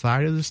to the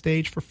side of the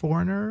stage for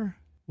Foreigner.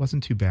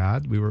 Wasn't too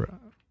bad. We were,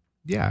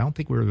 I don't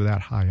think we were that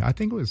high. I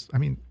think it was,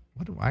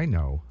 what do I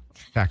know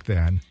back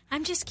then?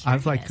 I'm just curious. I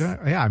was like,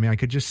 I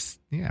could just,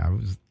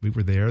 we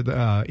were there.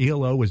 The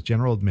ELO was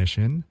general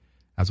admission,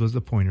 as was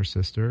the Pointer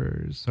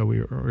Sisters.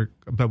 So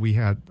but we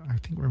had,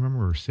 remember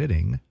we were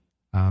sitting.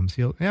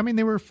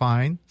 They were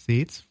fine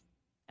seats.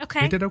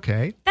 Okay. We did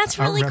okay. That's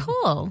really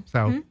cool.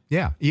 So,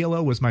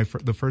 ELO was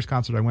the first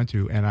concert I went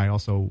to, and I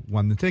also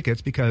won the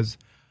tickets because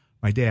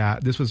my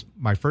dad, this was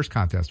my first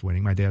contest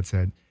winning. My dad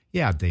said,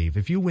 yeah, Dave,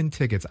 if you win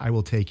tickets, I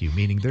will take you,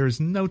 meaning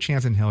there's no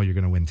chance in hell you're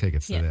going to win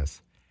tickets to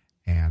this.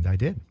 And I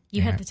did.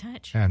 You had the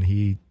touch. And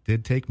he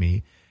did take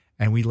me,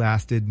 and we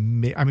lasted,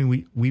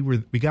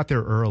 we got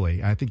there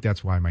early. I think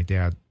that's why my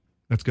dad,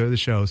 let's go to the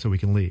show so we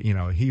can leave.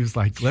 He was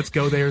like, let's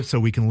go there so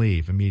we can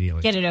leave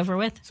immediately. Get it over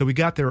with. So we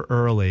got there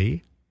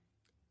early,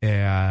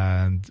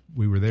 and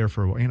we were there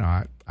for,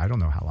 I don't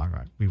know how long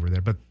we were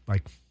there, but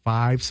like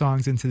 5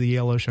 songs into the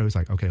ELO show, he's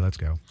like, okay, let's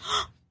go.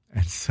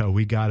 And so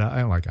we got up.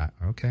 I'm like,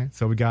 okay.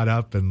 So we got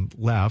up and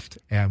left,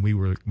 and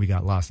we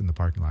got lost in the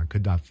parking lot.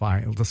 Could not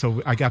find.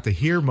 So I got to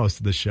hear most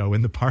of the show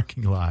in the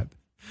parking lot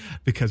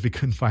because we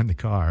couldn't find the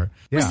car.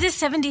 Yeah. Was this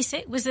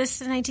 76? Was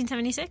this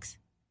 1976?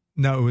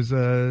 No, it was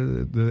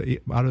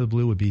the Out of the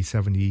Blue would be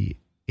 78.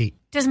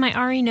 Does my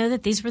RE know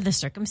that these were the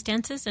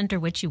circumstances under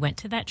which you went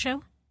to that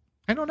show?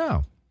 I don't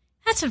know.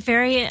 That's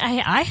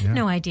I had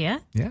no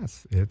idea.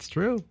 Yes, it's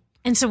true.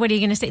 And so what are you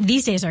going to say?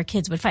 These days our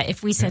kids would fight.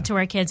 If we said to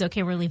our kids,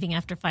 okay, we're leaving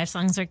after 5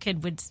 songs, our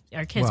kids would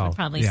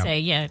probably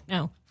say,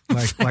 no.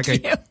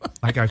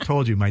 Like I've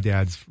told you, my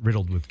dad's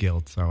riddled with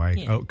guilt, so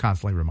I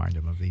constantly remind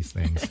him of these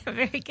things.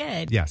 Very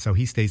good. Yeah, so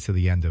he stays to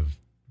the end of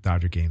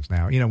Dodger games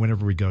now.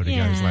 Whenever we go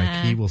together, it's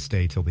like he will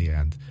stay till the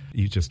end.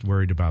 He's just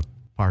worried about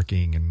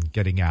parking and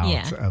getting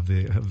out of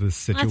the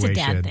situation. That's a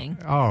dad thing.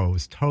 Oh, it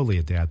was totally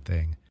a dad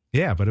thing.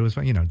 Yeah, but it was,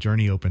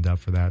 Journey opened up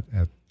for that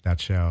at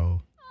that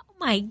show. Oh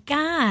my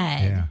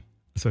God. Yeah.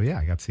 So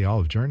I got to see all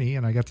of Journey,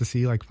 and I got to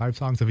see like 5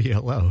 songs of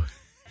ELO.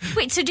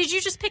 Wait, so did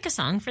you just pick a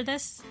song for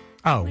this?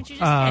 Oh, What'd you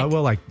just pick?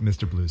 well, like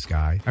Mr. Blue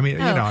Sky. I mean,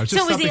 it's just so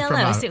it was something ELO. from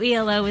out, So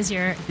ELO was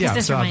your. Yeah,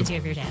 this so reminds you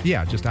of your dad.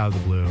 Yeah, just Out of the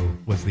Blue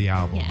was the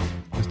album. Yeah.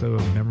 Just a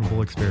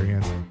memorable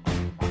experience.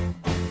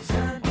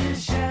 Sun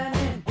is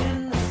shining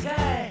in the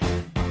sky.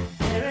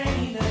 There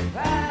ain't a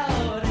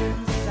cloud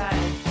in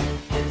sight.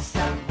 It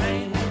stopped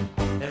raining.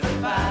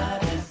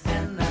 Everybody's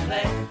in the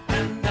lake.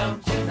 And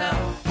don't you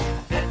know,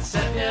 it's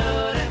a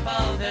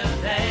beautiful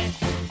new day.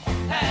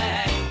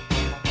 Hey,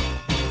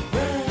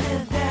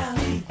 running down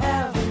the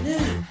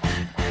avenue.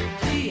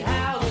 See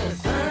how the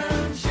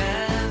sun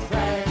shines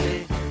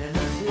brightly in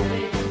the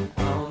city.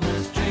 On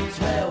the streets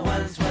where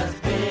once was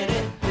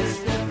pity,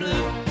 Mr.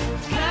 Blue.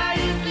 Sky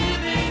is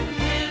living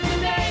here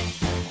today.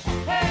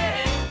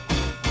 Hey,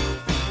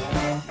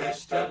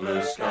 Mr.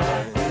 Blue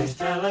Sky, please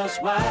tell us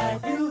why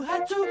you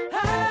had to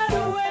hide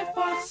away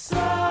for so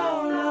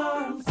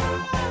long.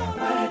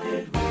 Where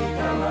did we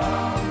go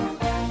wrong?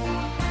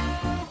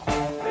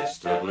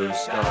 Mr. Blue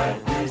Sky,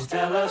 please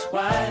tell us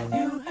why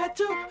you had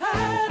to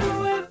hide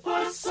away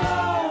for so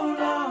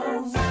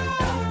long.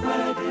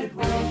 Where did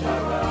we go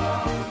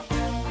wrong?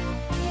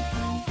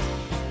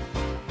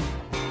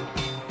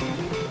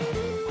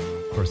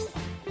 Of course,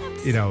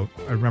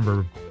 I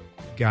remember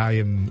guy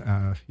in,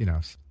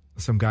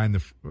 some guy in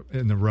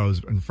the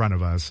rows in front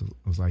of us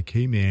was like,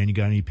 "Hey man, you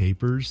got any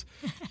papers?"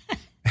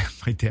 And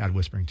my dad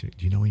whispering to,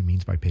 "Do you know what he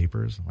means by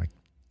papers?" I'm like,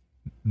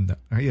 no.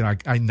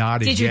 I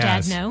nodded. Did your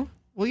yes. dad know?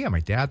 Well, yeah,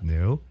 my dad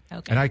knew.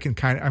 Okay. And I can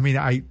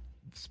I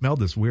smelled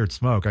this weird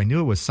smoke. I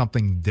knew it was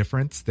something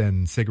different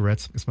than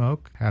cigarette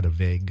smoke. Had a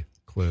vague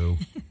clue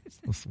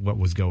what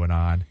was going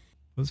on. It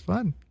was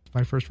fun.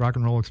 My first rock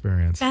and roll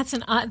experience.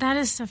 That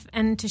is,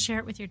 and to share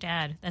it with your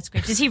dad, that's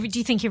great. Do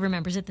you think he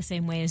remembers it the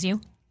same way as you?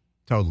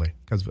 Totally.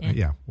 Because,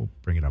 we'll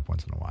bring it up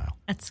once in a while.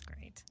 That's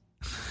great.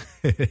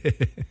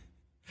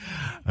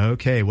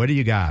 Okay, what do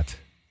you got?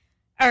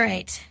 All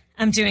right.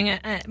 I'm doing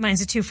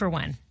mine's a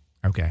 2-for-1.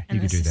 Okay, And you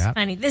can this do is that.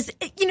 funny.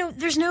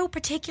 There's no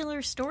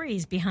particular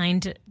stories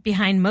behind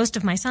most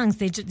of my songs.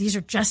 These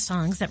are just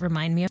songs that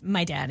remind me of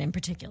my dad in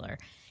particular.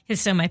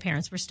 So my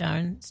parents were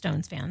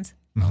Stones fans,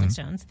 Rolling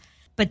Stones.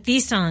 But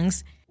these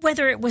songs,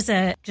 whether it was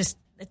just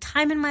a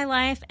time in my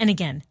life, and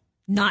again,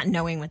 not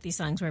knowing what these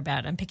songs were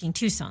about, I'm picking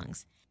 2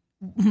 songs.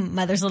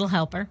 Mother's Little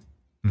Helper,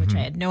 which I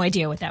had no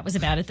idea what that was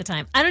about at the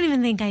time. I don't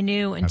even think I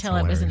knew until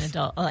I was an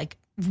adult, like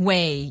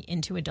way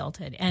into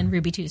adulthood, and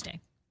Ruby Tuesday.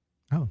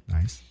 Oh,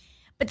 nice.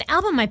 But the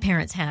album my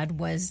parents had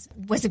was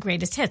a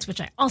greatest hits,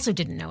 which I also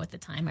didn't know at the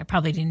time. I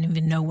probably didn't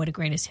even know what a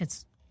greatest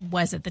hits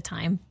was at the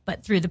time.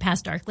 But Through the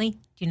Past Darkly, do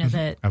you know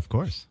the? Of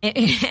course.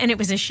 And it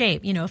was a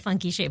shape, a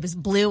funky shape. It was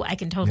blue. I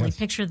can totally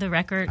picture the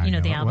record, I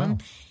know the it album. well.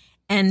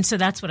 And so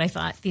that's what I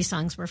thought these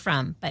songs were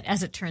from. But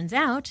as it turns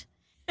out,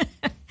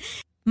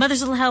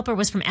 Mother's Little Helper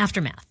was from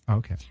Aftermath.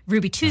 Okay.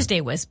 Ruby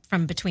Tuesday was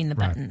from Between the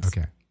Buttons. Right.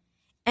 Okay.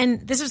 And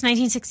this was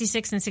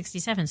 1966 and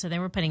 67, so they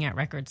were putting out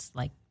records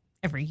like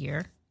every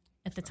year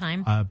at the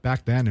time.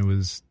 Back then, it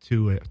was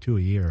two a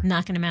year.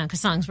 Knocking them out because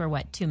songs were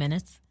 2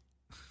 minutes?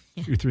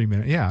 2 or 3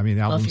 minutes. Yeah, I mean,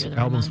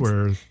 albums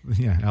were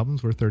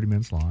 30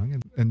 minutes long.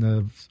 And in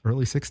the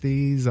early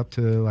 60s, up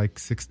to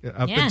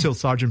until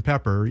Sgt.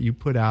 Pepper, you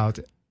put out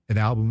an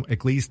album,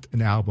 at least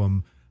an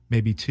album,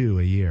 maybe 2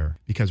 a year,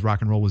 because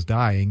rock and roll was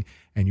dying,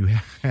 and you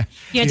had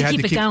to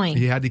keep it going.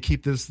 You had to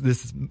keep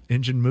this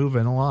engine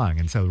moving along,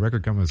 and so the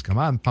record companies, come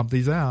on, pump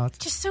these out.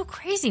 Just so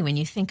crazy when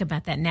you think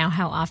about that now.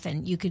 How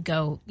often you could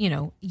go,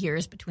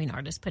 years between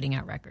artists putting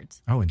out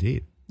records. Oh,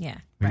 indeed. Yeah,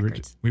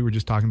 records. We were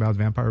just talking about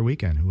Vampire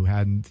Weekend, who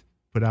hadn't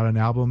put out an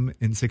album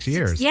in 6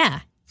 years.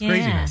 Yeah, it's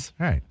craziness,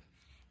 right?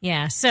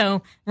 Yeah,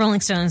 so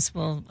Rolling Stones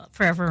will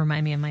forever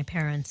remind me of my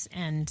parents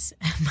and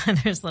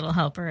Mother's Little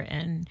Helper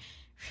and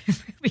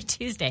Ruby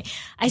Tuesday.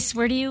 I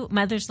swear to you,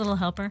 Mother's Little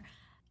Helper,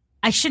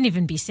 I shouldn't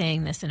even be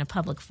saying this in a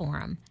public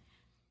forum.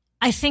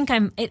 I think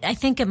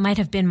it might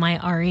have been my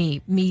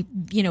RE, me,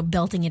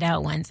 belting it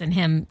out once and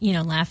him,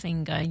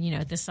 laughing, going,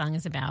 this song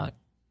is about.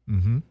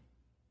 Mm-hmm.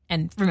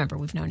 And remember,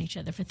 we've known each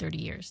other for 30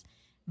 years,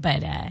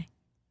 but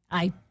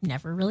I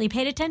never really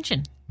paid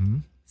attention. Mm-hmm.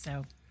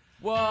 So.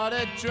 What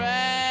a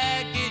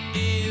drag it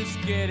is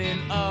getting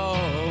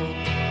old.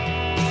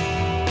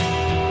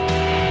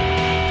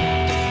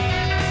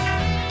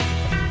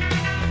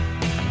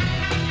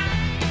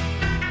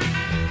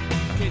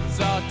 Kids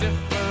are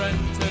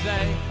different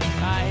today.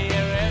 I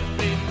hear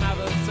every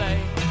mother say,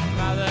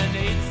 mother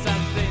needs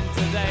something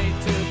today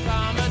to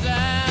calm her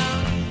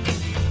down.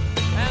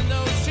 And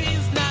though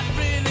she's not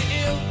really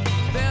ill,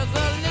 there's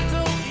a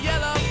little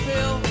yellow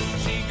pill.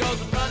 She goes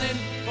running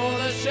for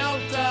the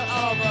shelter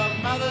of her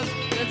mother's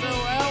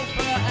little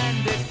helper,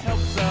 and it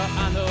helps her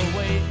on her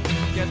way,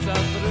 gets her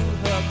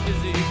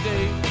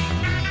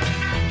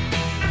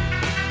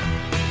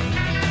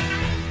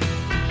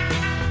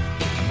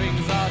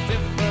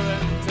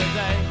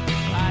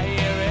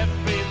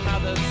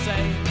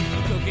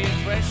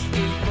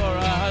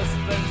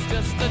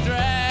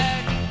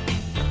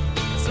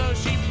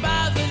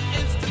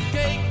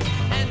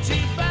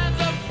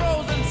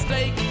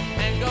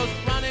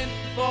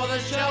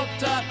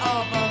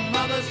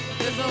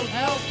so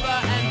help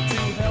her and to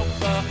help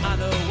her on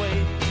her way,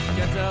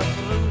 get her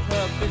through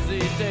her busy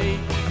day.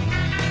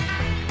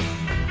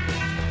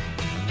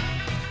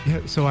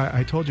 Yeah, so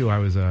I told you I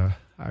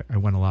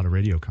won a lot of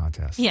radio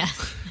contests. Yeah.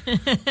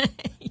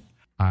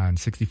 On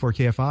 64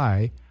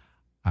 KFI,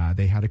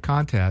 they had a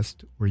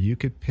contest where you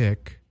could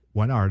pick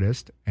one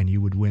artist and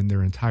you would win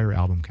their entire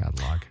album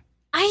catalog.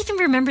 I even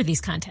remember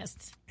these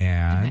contests.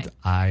 And Okay.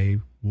 I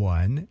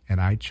won,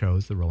 and I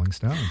chose the Rolling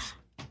Stones.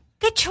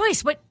 Good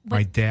choice. What?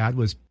 My dad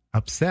was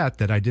upset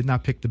that I did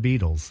not pick the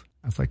Beatles.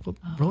 I was like, well,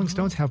 Rolling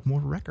Stones have more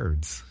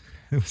records.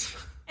 It was,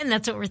 And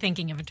that's what we're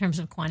thinking of in terms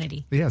of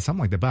quantity. yeah,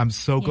 something like that. But I'm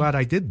so glad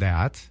I did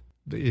that.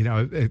 You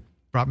know, it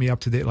brought me up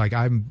to date. Like,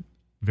 I'm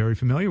very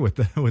familiar with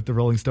the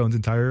Rolling Stones'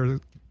 entire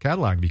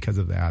catalog because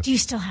of that. Do you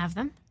still have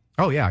them?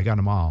 Oh yeah, I got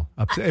them all.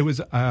 It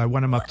was I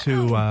won them up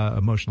to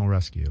Emotional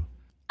Rescue.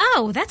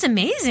 Oh, that's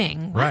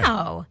amazing!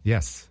 Wow. Right.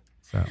 Yes.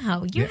 So,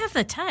 Wow, you yeah. have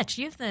the touch.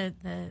 You have the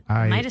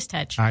Midas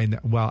touch.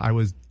 I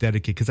was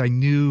dedicated because I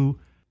knew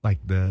like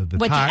the What,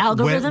 the time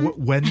algorithm?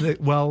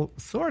 well,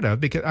 sort of,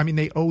 because I mean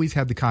they always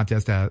had the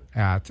contest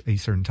at a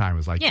certain time. It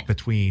was like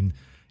between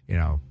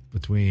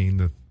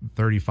the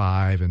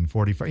 35 and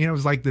 45. You know, it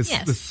was like this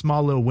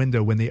small little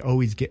window when they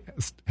always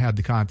had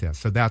the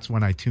contest. So that's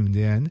when I tuned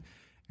in,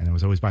 and it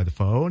was always by the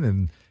phone,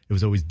 and it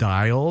was always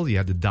dialed. You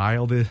had to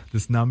dial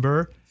this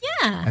number.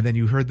 Yeah. And then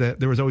you heard that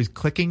there was always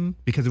clicking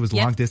because it was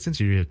long distance.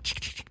 You hear,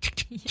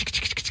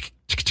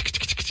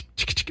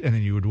 and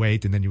then you would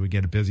wait, and then you would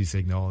get a busy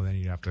signal, and then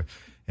you'd have to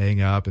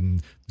hang up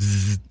and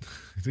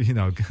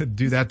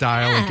do that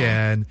dial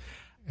again.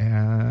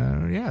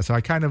 And so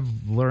I kind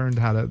of learned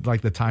how to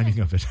like the timing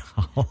of it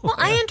all. Well,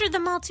 I entered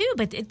them all too,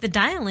 but the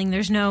dialing,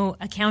 there's no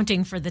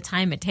accounting for the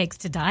time it takes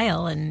to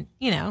dial, and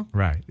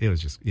Right. It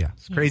was just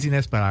it's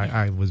craziness, but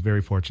I was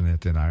very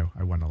fortunate, and I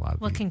won a lot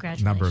of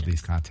congratulations. number of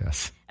these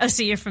contests. Oh,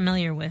 so you're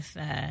familiar with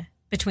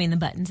Between the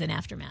Buttons and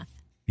Aftermath?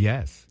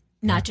 Yes.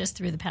 Not just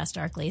Through the Past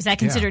Darkly. Is that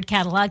considered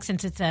catalog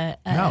since it's a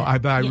no,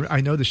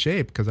 I know the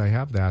shape because I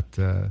have that.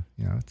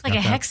 It's like got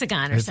a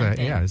hexagon or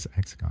something. It's a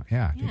hexagon.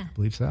 Yeah, I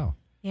believe so.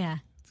 Yeah.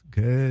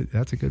 Good.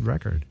 That's a good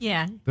record.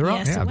 Yeah. It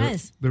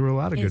was. There were a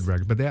lot of good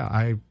records, but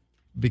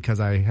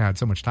because I had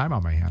so much time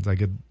on my hands, I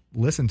could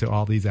listen to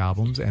all these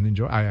albums and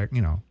enjoy. I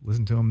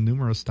listened to them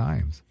numerous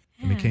times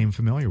and became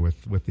familiar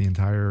with the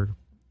entire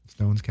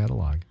Stones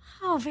catalog.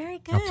 Oh, very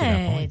good. Up to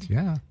that point,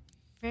 yeah.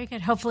 Very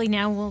good. Hopefully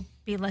now we'll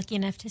be lucky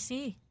enough to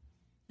see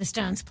the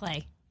Stones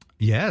play.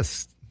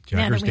 Yes.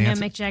 Now that we know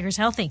Mick Jagger's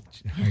healthy.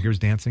 Jagger's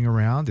dancing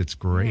around. It's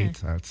great.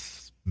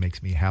 That's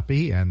makes me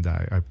happy, and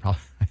I probably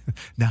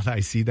now that I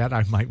see that,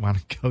 I might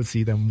want to go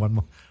see them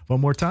one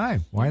more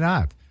time. Why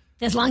not?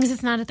 As long as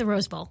it's not at the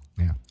Rose Bowl.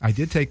 Yeah, I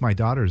did take my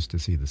daughters to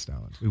see the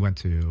Stones. We went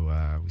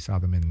to we saw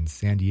them in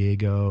San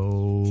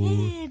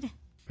Diego.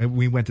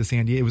 We went to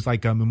San Diego. It was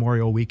like a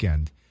Memorial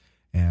weekend,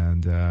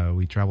 and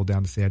we traveled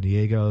down to San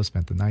Diego,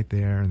 spent the night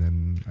there,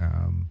 and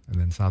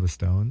then saw the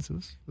Stones. It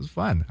was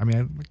fun. I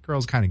mean, my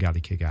girls kind of got a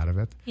kick out of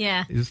it.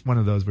 Yeah, it's one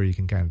of those where you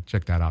can kind of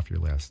check that off your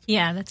list.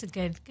 Yeah, that's a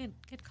good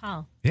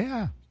call.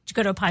 Yeah. Did you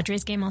go to a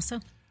Padres game also?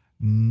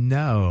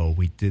 No,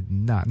 we did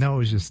not. No, it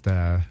was just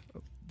it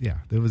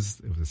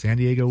was a San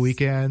Diego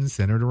weekend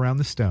centered around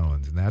the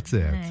Stones, and that's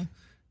it.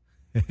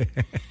 All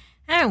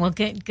right, well,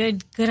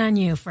 good on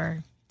you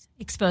for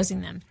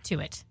exposing them to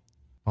it.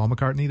 Paul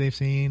McCartney, they've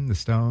seen the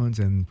Stones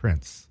and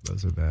Prince.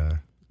 Those are the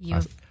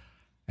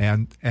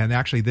and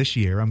actually this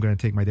year I'm going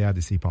to take my dad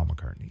to see Paul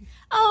McCartney.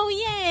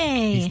 Oh,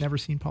 yay! He's never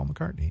seen Paul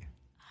McCartney.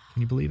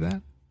 Can you believe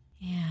that?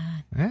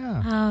 Yeah.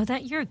 Oh,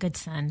 you're a good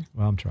son.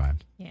 Well, I'm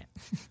trying. Yeah.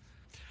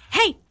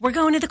 Hey, we're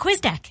going to the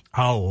quiz deck.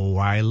 Oh,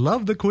 I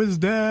love the quiz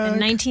deck. The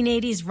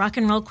 1980s rock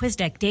and roll quiz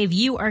deck. Dave,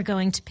 you are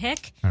going to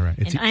pick. All right.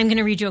 And I'm going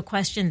to read you a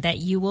question that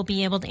you will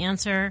be able to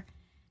answer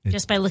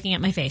just by looking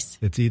at my face.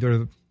 It's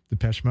either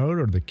Depeche Mode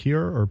or The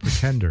Cure or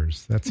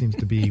Pretenders. That seems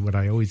to be what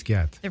I always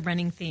get. The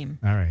running theme.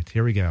 All right,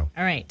 here we go.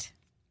 All right.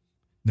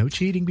 No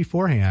cheating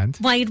beforehand.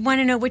 Well, you'd want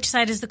to know which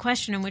side is the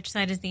question and which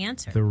side is the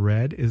answer. The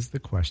red is the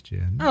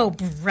question. Oh,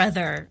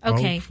 brother.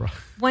 Okay.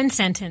 One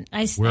sentence.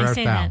 I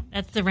say that.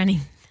 That's the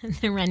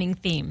running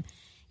theme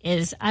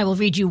is I will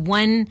read you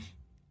one,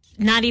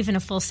 not even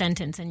a full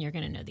sentence, and you're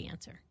going to know the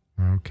answer.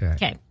 Okay.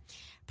 Okay.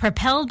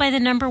 Propelled by the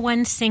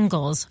 #1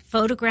 singles,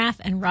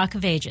 Photograph and Rock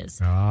of Ages.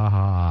 The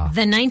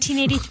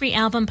 1983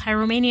 album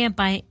Pyromania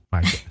by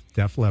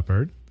Def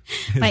Leppard.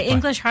 By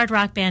English hard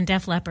rock band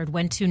Def Leppard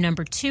went to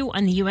 #2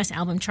 on the U.S.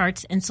 album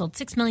charts and sold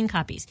 6 million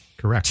copies.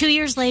 Correct. 2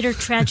 years later,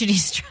 tragedy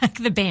struck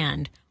the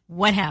band.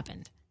 What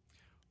happened?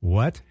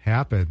 What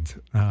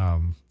happened?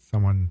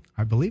 Someone,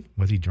 I believe,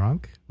 was he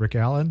drunk? Rick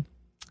Allen?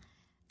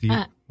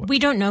 We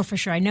don't know for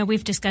sure. I know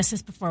we've discussed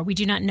this before. We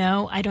do not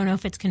know. I don't know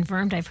if it's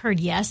confirmed. I've heard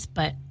yes,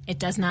 but it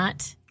does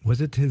not. Was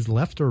it his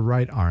left or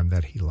right arm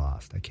that he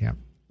lost? I can't.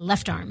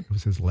 Left arm. It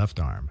was his left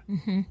arm.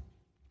 Mm-hmm.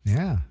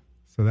 Yeah.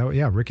 So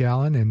Rick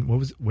Allen. And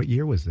what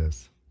year was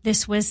this?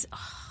 This was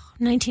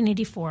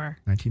 1984.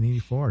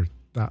 1984.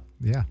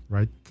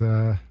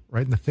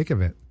 Right in the thick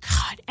of it.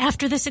 God,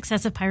 After the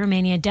success of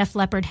Pyromania, Def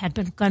Leppard had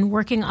begun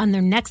working on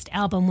their next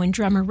album when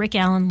drummer Rick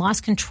Allen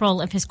lost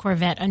control of his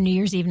Corvette on New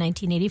Year's Eve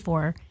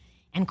 1984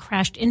 and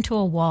crashed into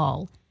a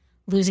wall,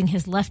 losing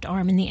his left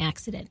arm in the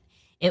accident.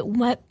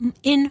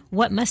 In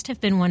what must have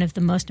been one of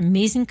the most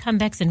amazing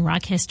comebacks in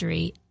rock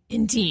history,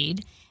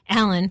 indeed,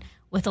 Allen,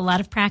 with a lot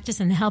of practice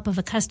and the help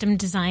of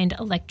custom-designed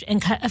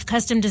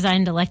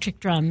electric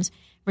drums,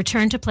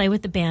 returned to play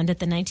with the band at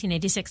the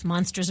 1986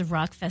 Monsters of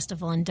Rock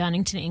Festival in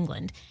Donington,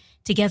 England.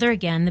 Together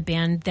again, the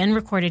band then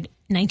recorded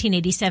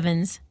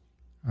 1987's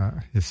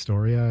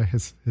Hysteria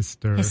with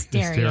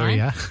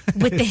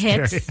the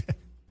hits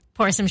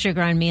Pour Some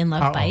Sugar on Me and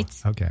Love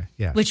Bites. Okay,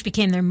 yeah. Which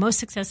became their most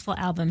successful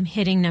album,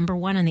 hitting number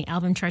 1 on the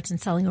album charts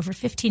and selling over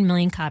 15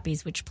 million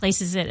copies, which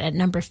places it at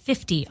number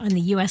 50 on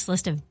the U.S.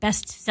 list of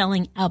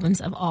best-selling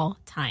albums of all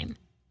time.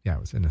 Yeah,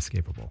 it was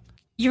inescapable.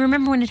 You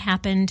remember when it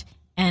happened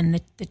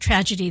and the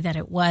tragedy that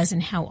it was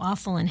and how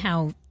awful and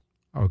how...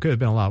 Oh, it could have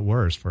been a lot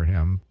worse for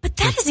him. But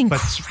that is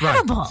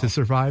incredible. Right, to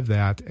survive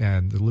that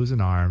and to lose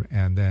an arm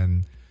and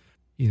then,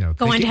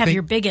 go on to have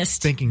your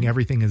biggest... Thinking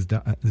everything is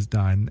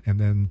done and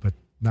then, but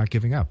not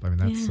giving up. I mean,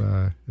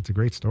 that's it's a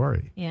great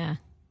story. Yeah.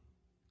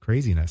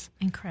 Craziness.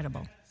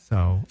 Incredible.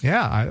 So,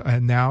 yeah,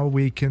 and now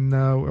we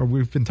can,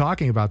 we've been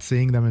talking about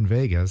seeing them in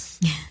Vegas.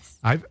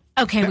 Yes.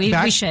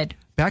 We should.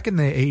 Back in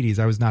the 80s,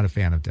 I was not a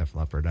fan of Def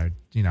Leppard. I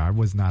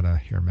was not a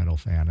hair metal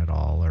fan at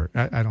all, or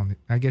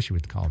I guess you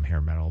would call them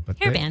hair metal,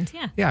 but hair band,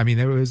 yeah. Yeah, I mean,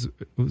 it was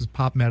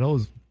pop metal.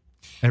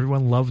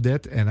 Everyone loved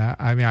it, and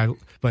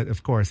but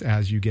of course,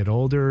 as you get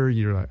older,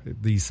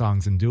 these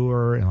songs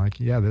endure,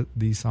 and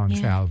these songs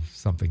have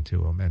something to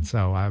them, and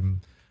so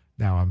I'm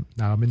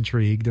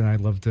intrigued, and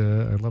I'd love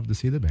to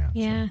see the band.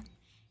 Yeah, so.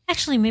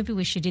 Actually, maybe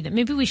we should do that.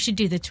 Maybe we should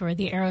do the tour,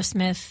 the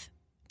Aerosmith,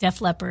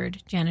 Def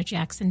Leppard, Janet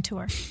Jackson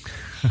tour.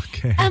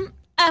 Okay.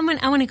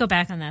 I want to go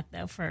back on that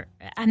though.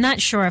 I'm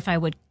not sure if I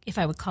would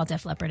call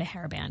Def Leppard a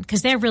hair band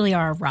because they really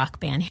are a rock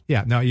band.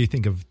 Yeah, no, you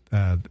think of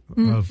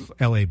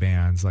LA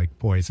bands like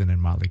Poison and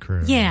Motley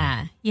Crue.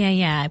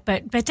 Yeah.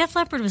 But Def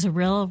Leppard was a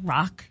real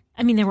rock.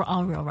 I mean, they were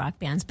all real rock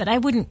bands, but I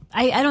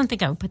don't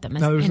think I would put them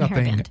in a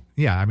hair band.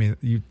 Yeah, I mean,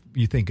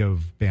 you think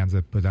of bands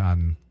that put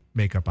on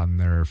makeup on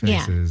their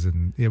faces,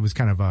 and it was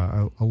kind of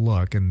a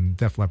look, and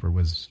Def Leppard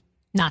was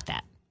not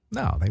that.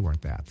 No, they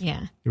weren't that.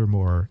 Yeah, they were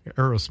more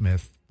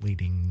Aerosmith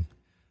leaning.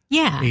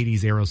 Yeah,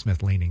 80s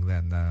Aerosmith leaning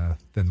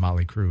than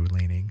Motley Crue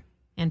leaning,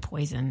 and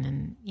Poison,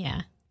 and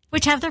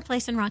which have their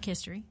place in rock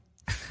history,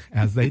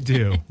 as they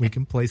do. We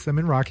can place them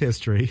in rock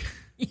history.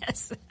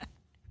 Yes,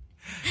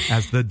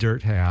 as The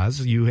Dirt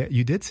has.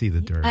 You did see The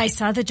Dirt. I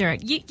saw The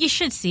Dirt. You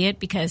should see it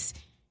because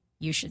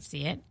you should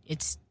see it.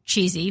 It's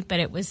cheesy,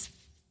 but it was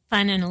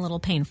fun and a little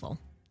painful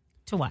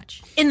to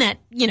watch. In that,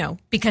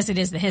 because it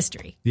is the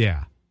history.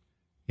 Yeah,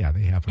 they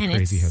have a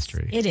crazy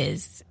history. It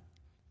is.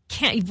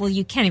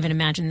 You can't even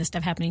imagine this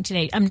stuff happening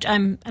today.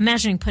 I'm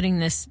imagining putting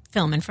this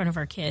film in front of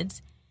our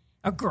kids,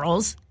 or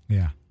girls,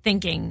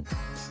 thinking,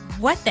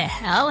 what the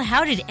hell?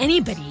 How did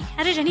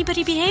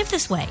anybody behave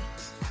this way?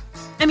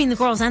 I mean, the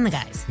girls and the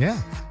guys.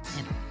 Yeah.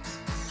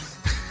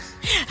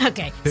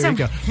 Okay. There you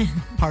go.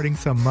 Parting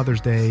some Mother's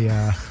Day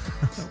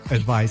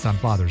advice on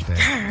Father's Day.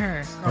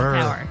 Girl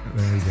power.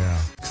 There you go.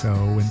 So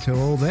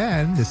until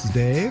then, this is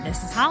Dave.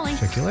 This is Holly.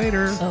 Check you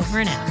later. Over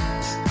and out.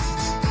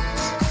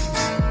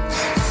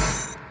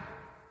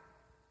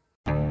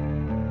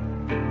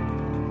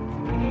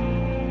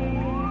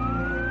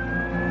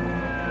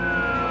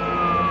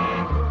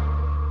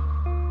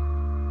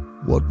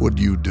 What would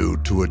you do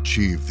to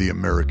achieve the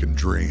American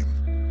dream?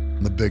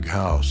 The big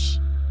house,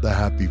 the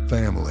happy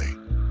family,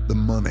 the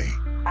money.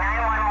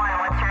 911,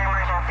 what's your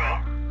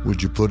emergency?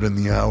 Would you put in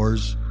the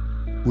hours?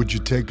 Would you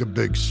take a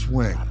big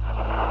swing?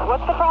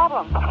 What's the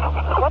problem?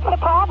 What's the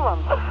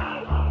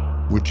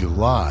problem? Would you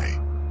lie?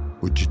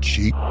 Would you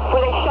cheat?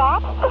 Were they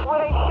shot?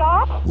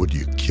 Would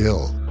you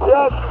kill?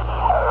 Yes.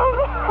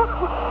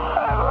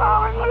 My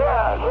mom and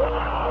dad.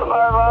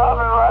 My mom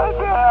and my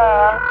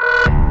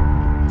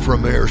dad.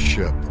 From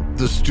Airship,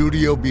 the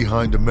studio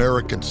behind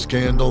American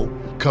Scandal,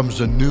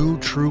 comes a new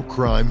true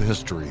crime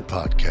history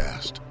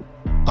podcast.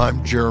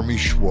 I'm Jeremy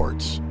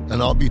Schwartz,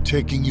 and I'll be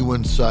taking you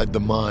inside the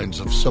minds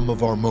of some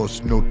of our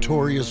most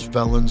notorious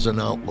felons and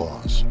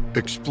outlaws,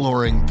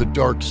 exploring the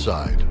dark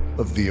side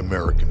of the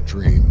American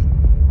dream.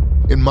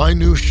 In my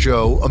new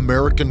show,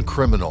 American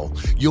Criminal,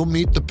 you'll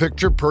meet the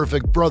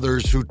picture-perfect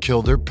brothers who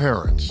killed their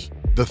parents,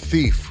 the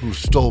thief who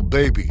stole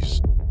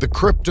babies, the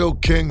crypto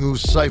king who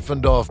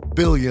siphoned off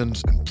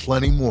billions, and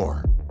plenty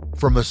more.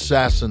 From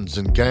assassins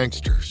and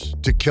gangsters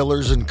to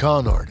killers and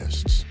con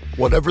artists.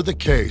 Whatever the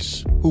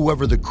case,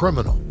 whoever the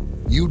criminal,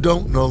 you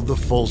don't know the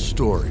full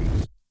story.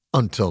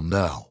 Until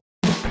now.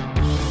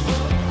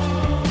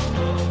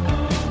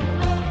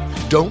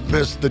 Don't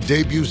miss the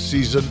debut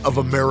season of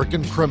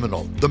American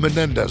Criminal, The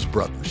Menendez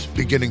Brothers,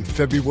 beginning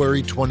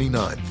February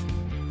 29th.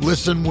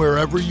 Listen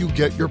wherever you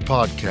get your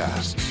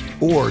podcasts,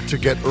 or to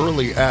get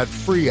early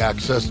ad-free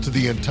access to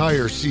the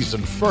entire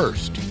season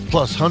first,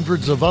 plus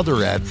hundreds of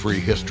other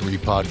ad-free history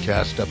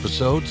podcast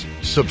episodes,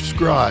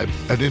 subscribe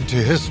at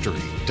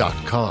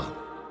IntoHistory.com.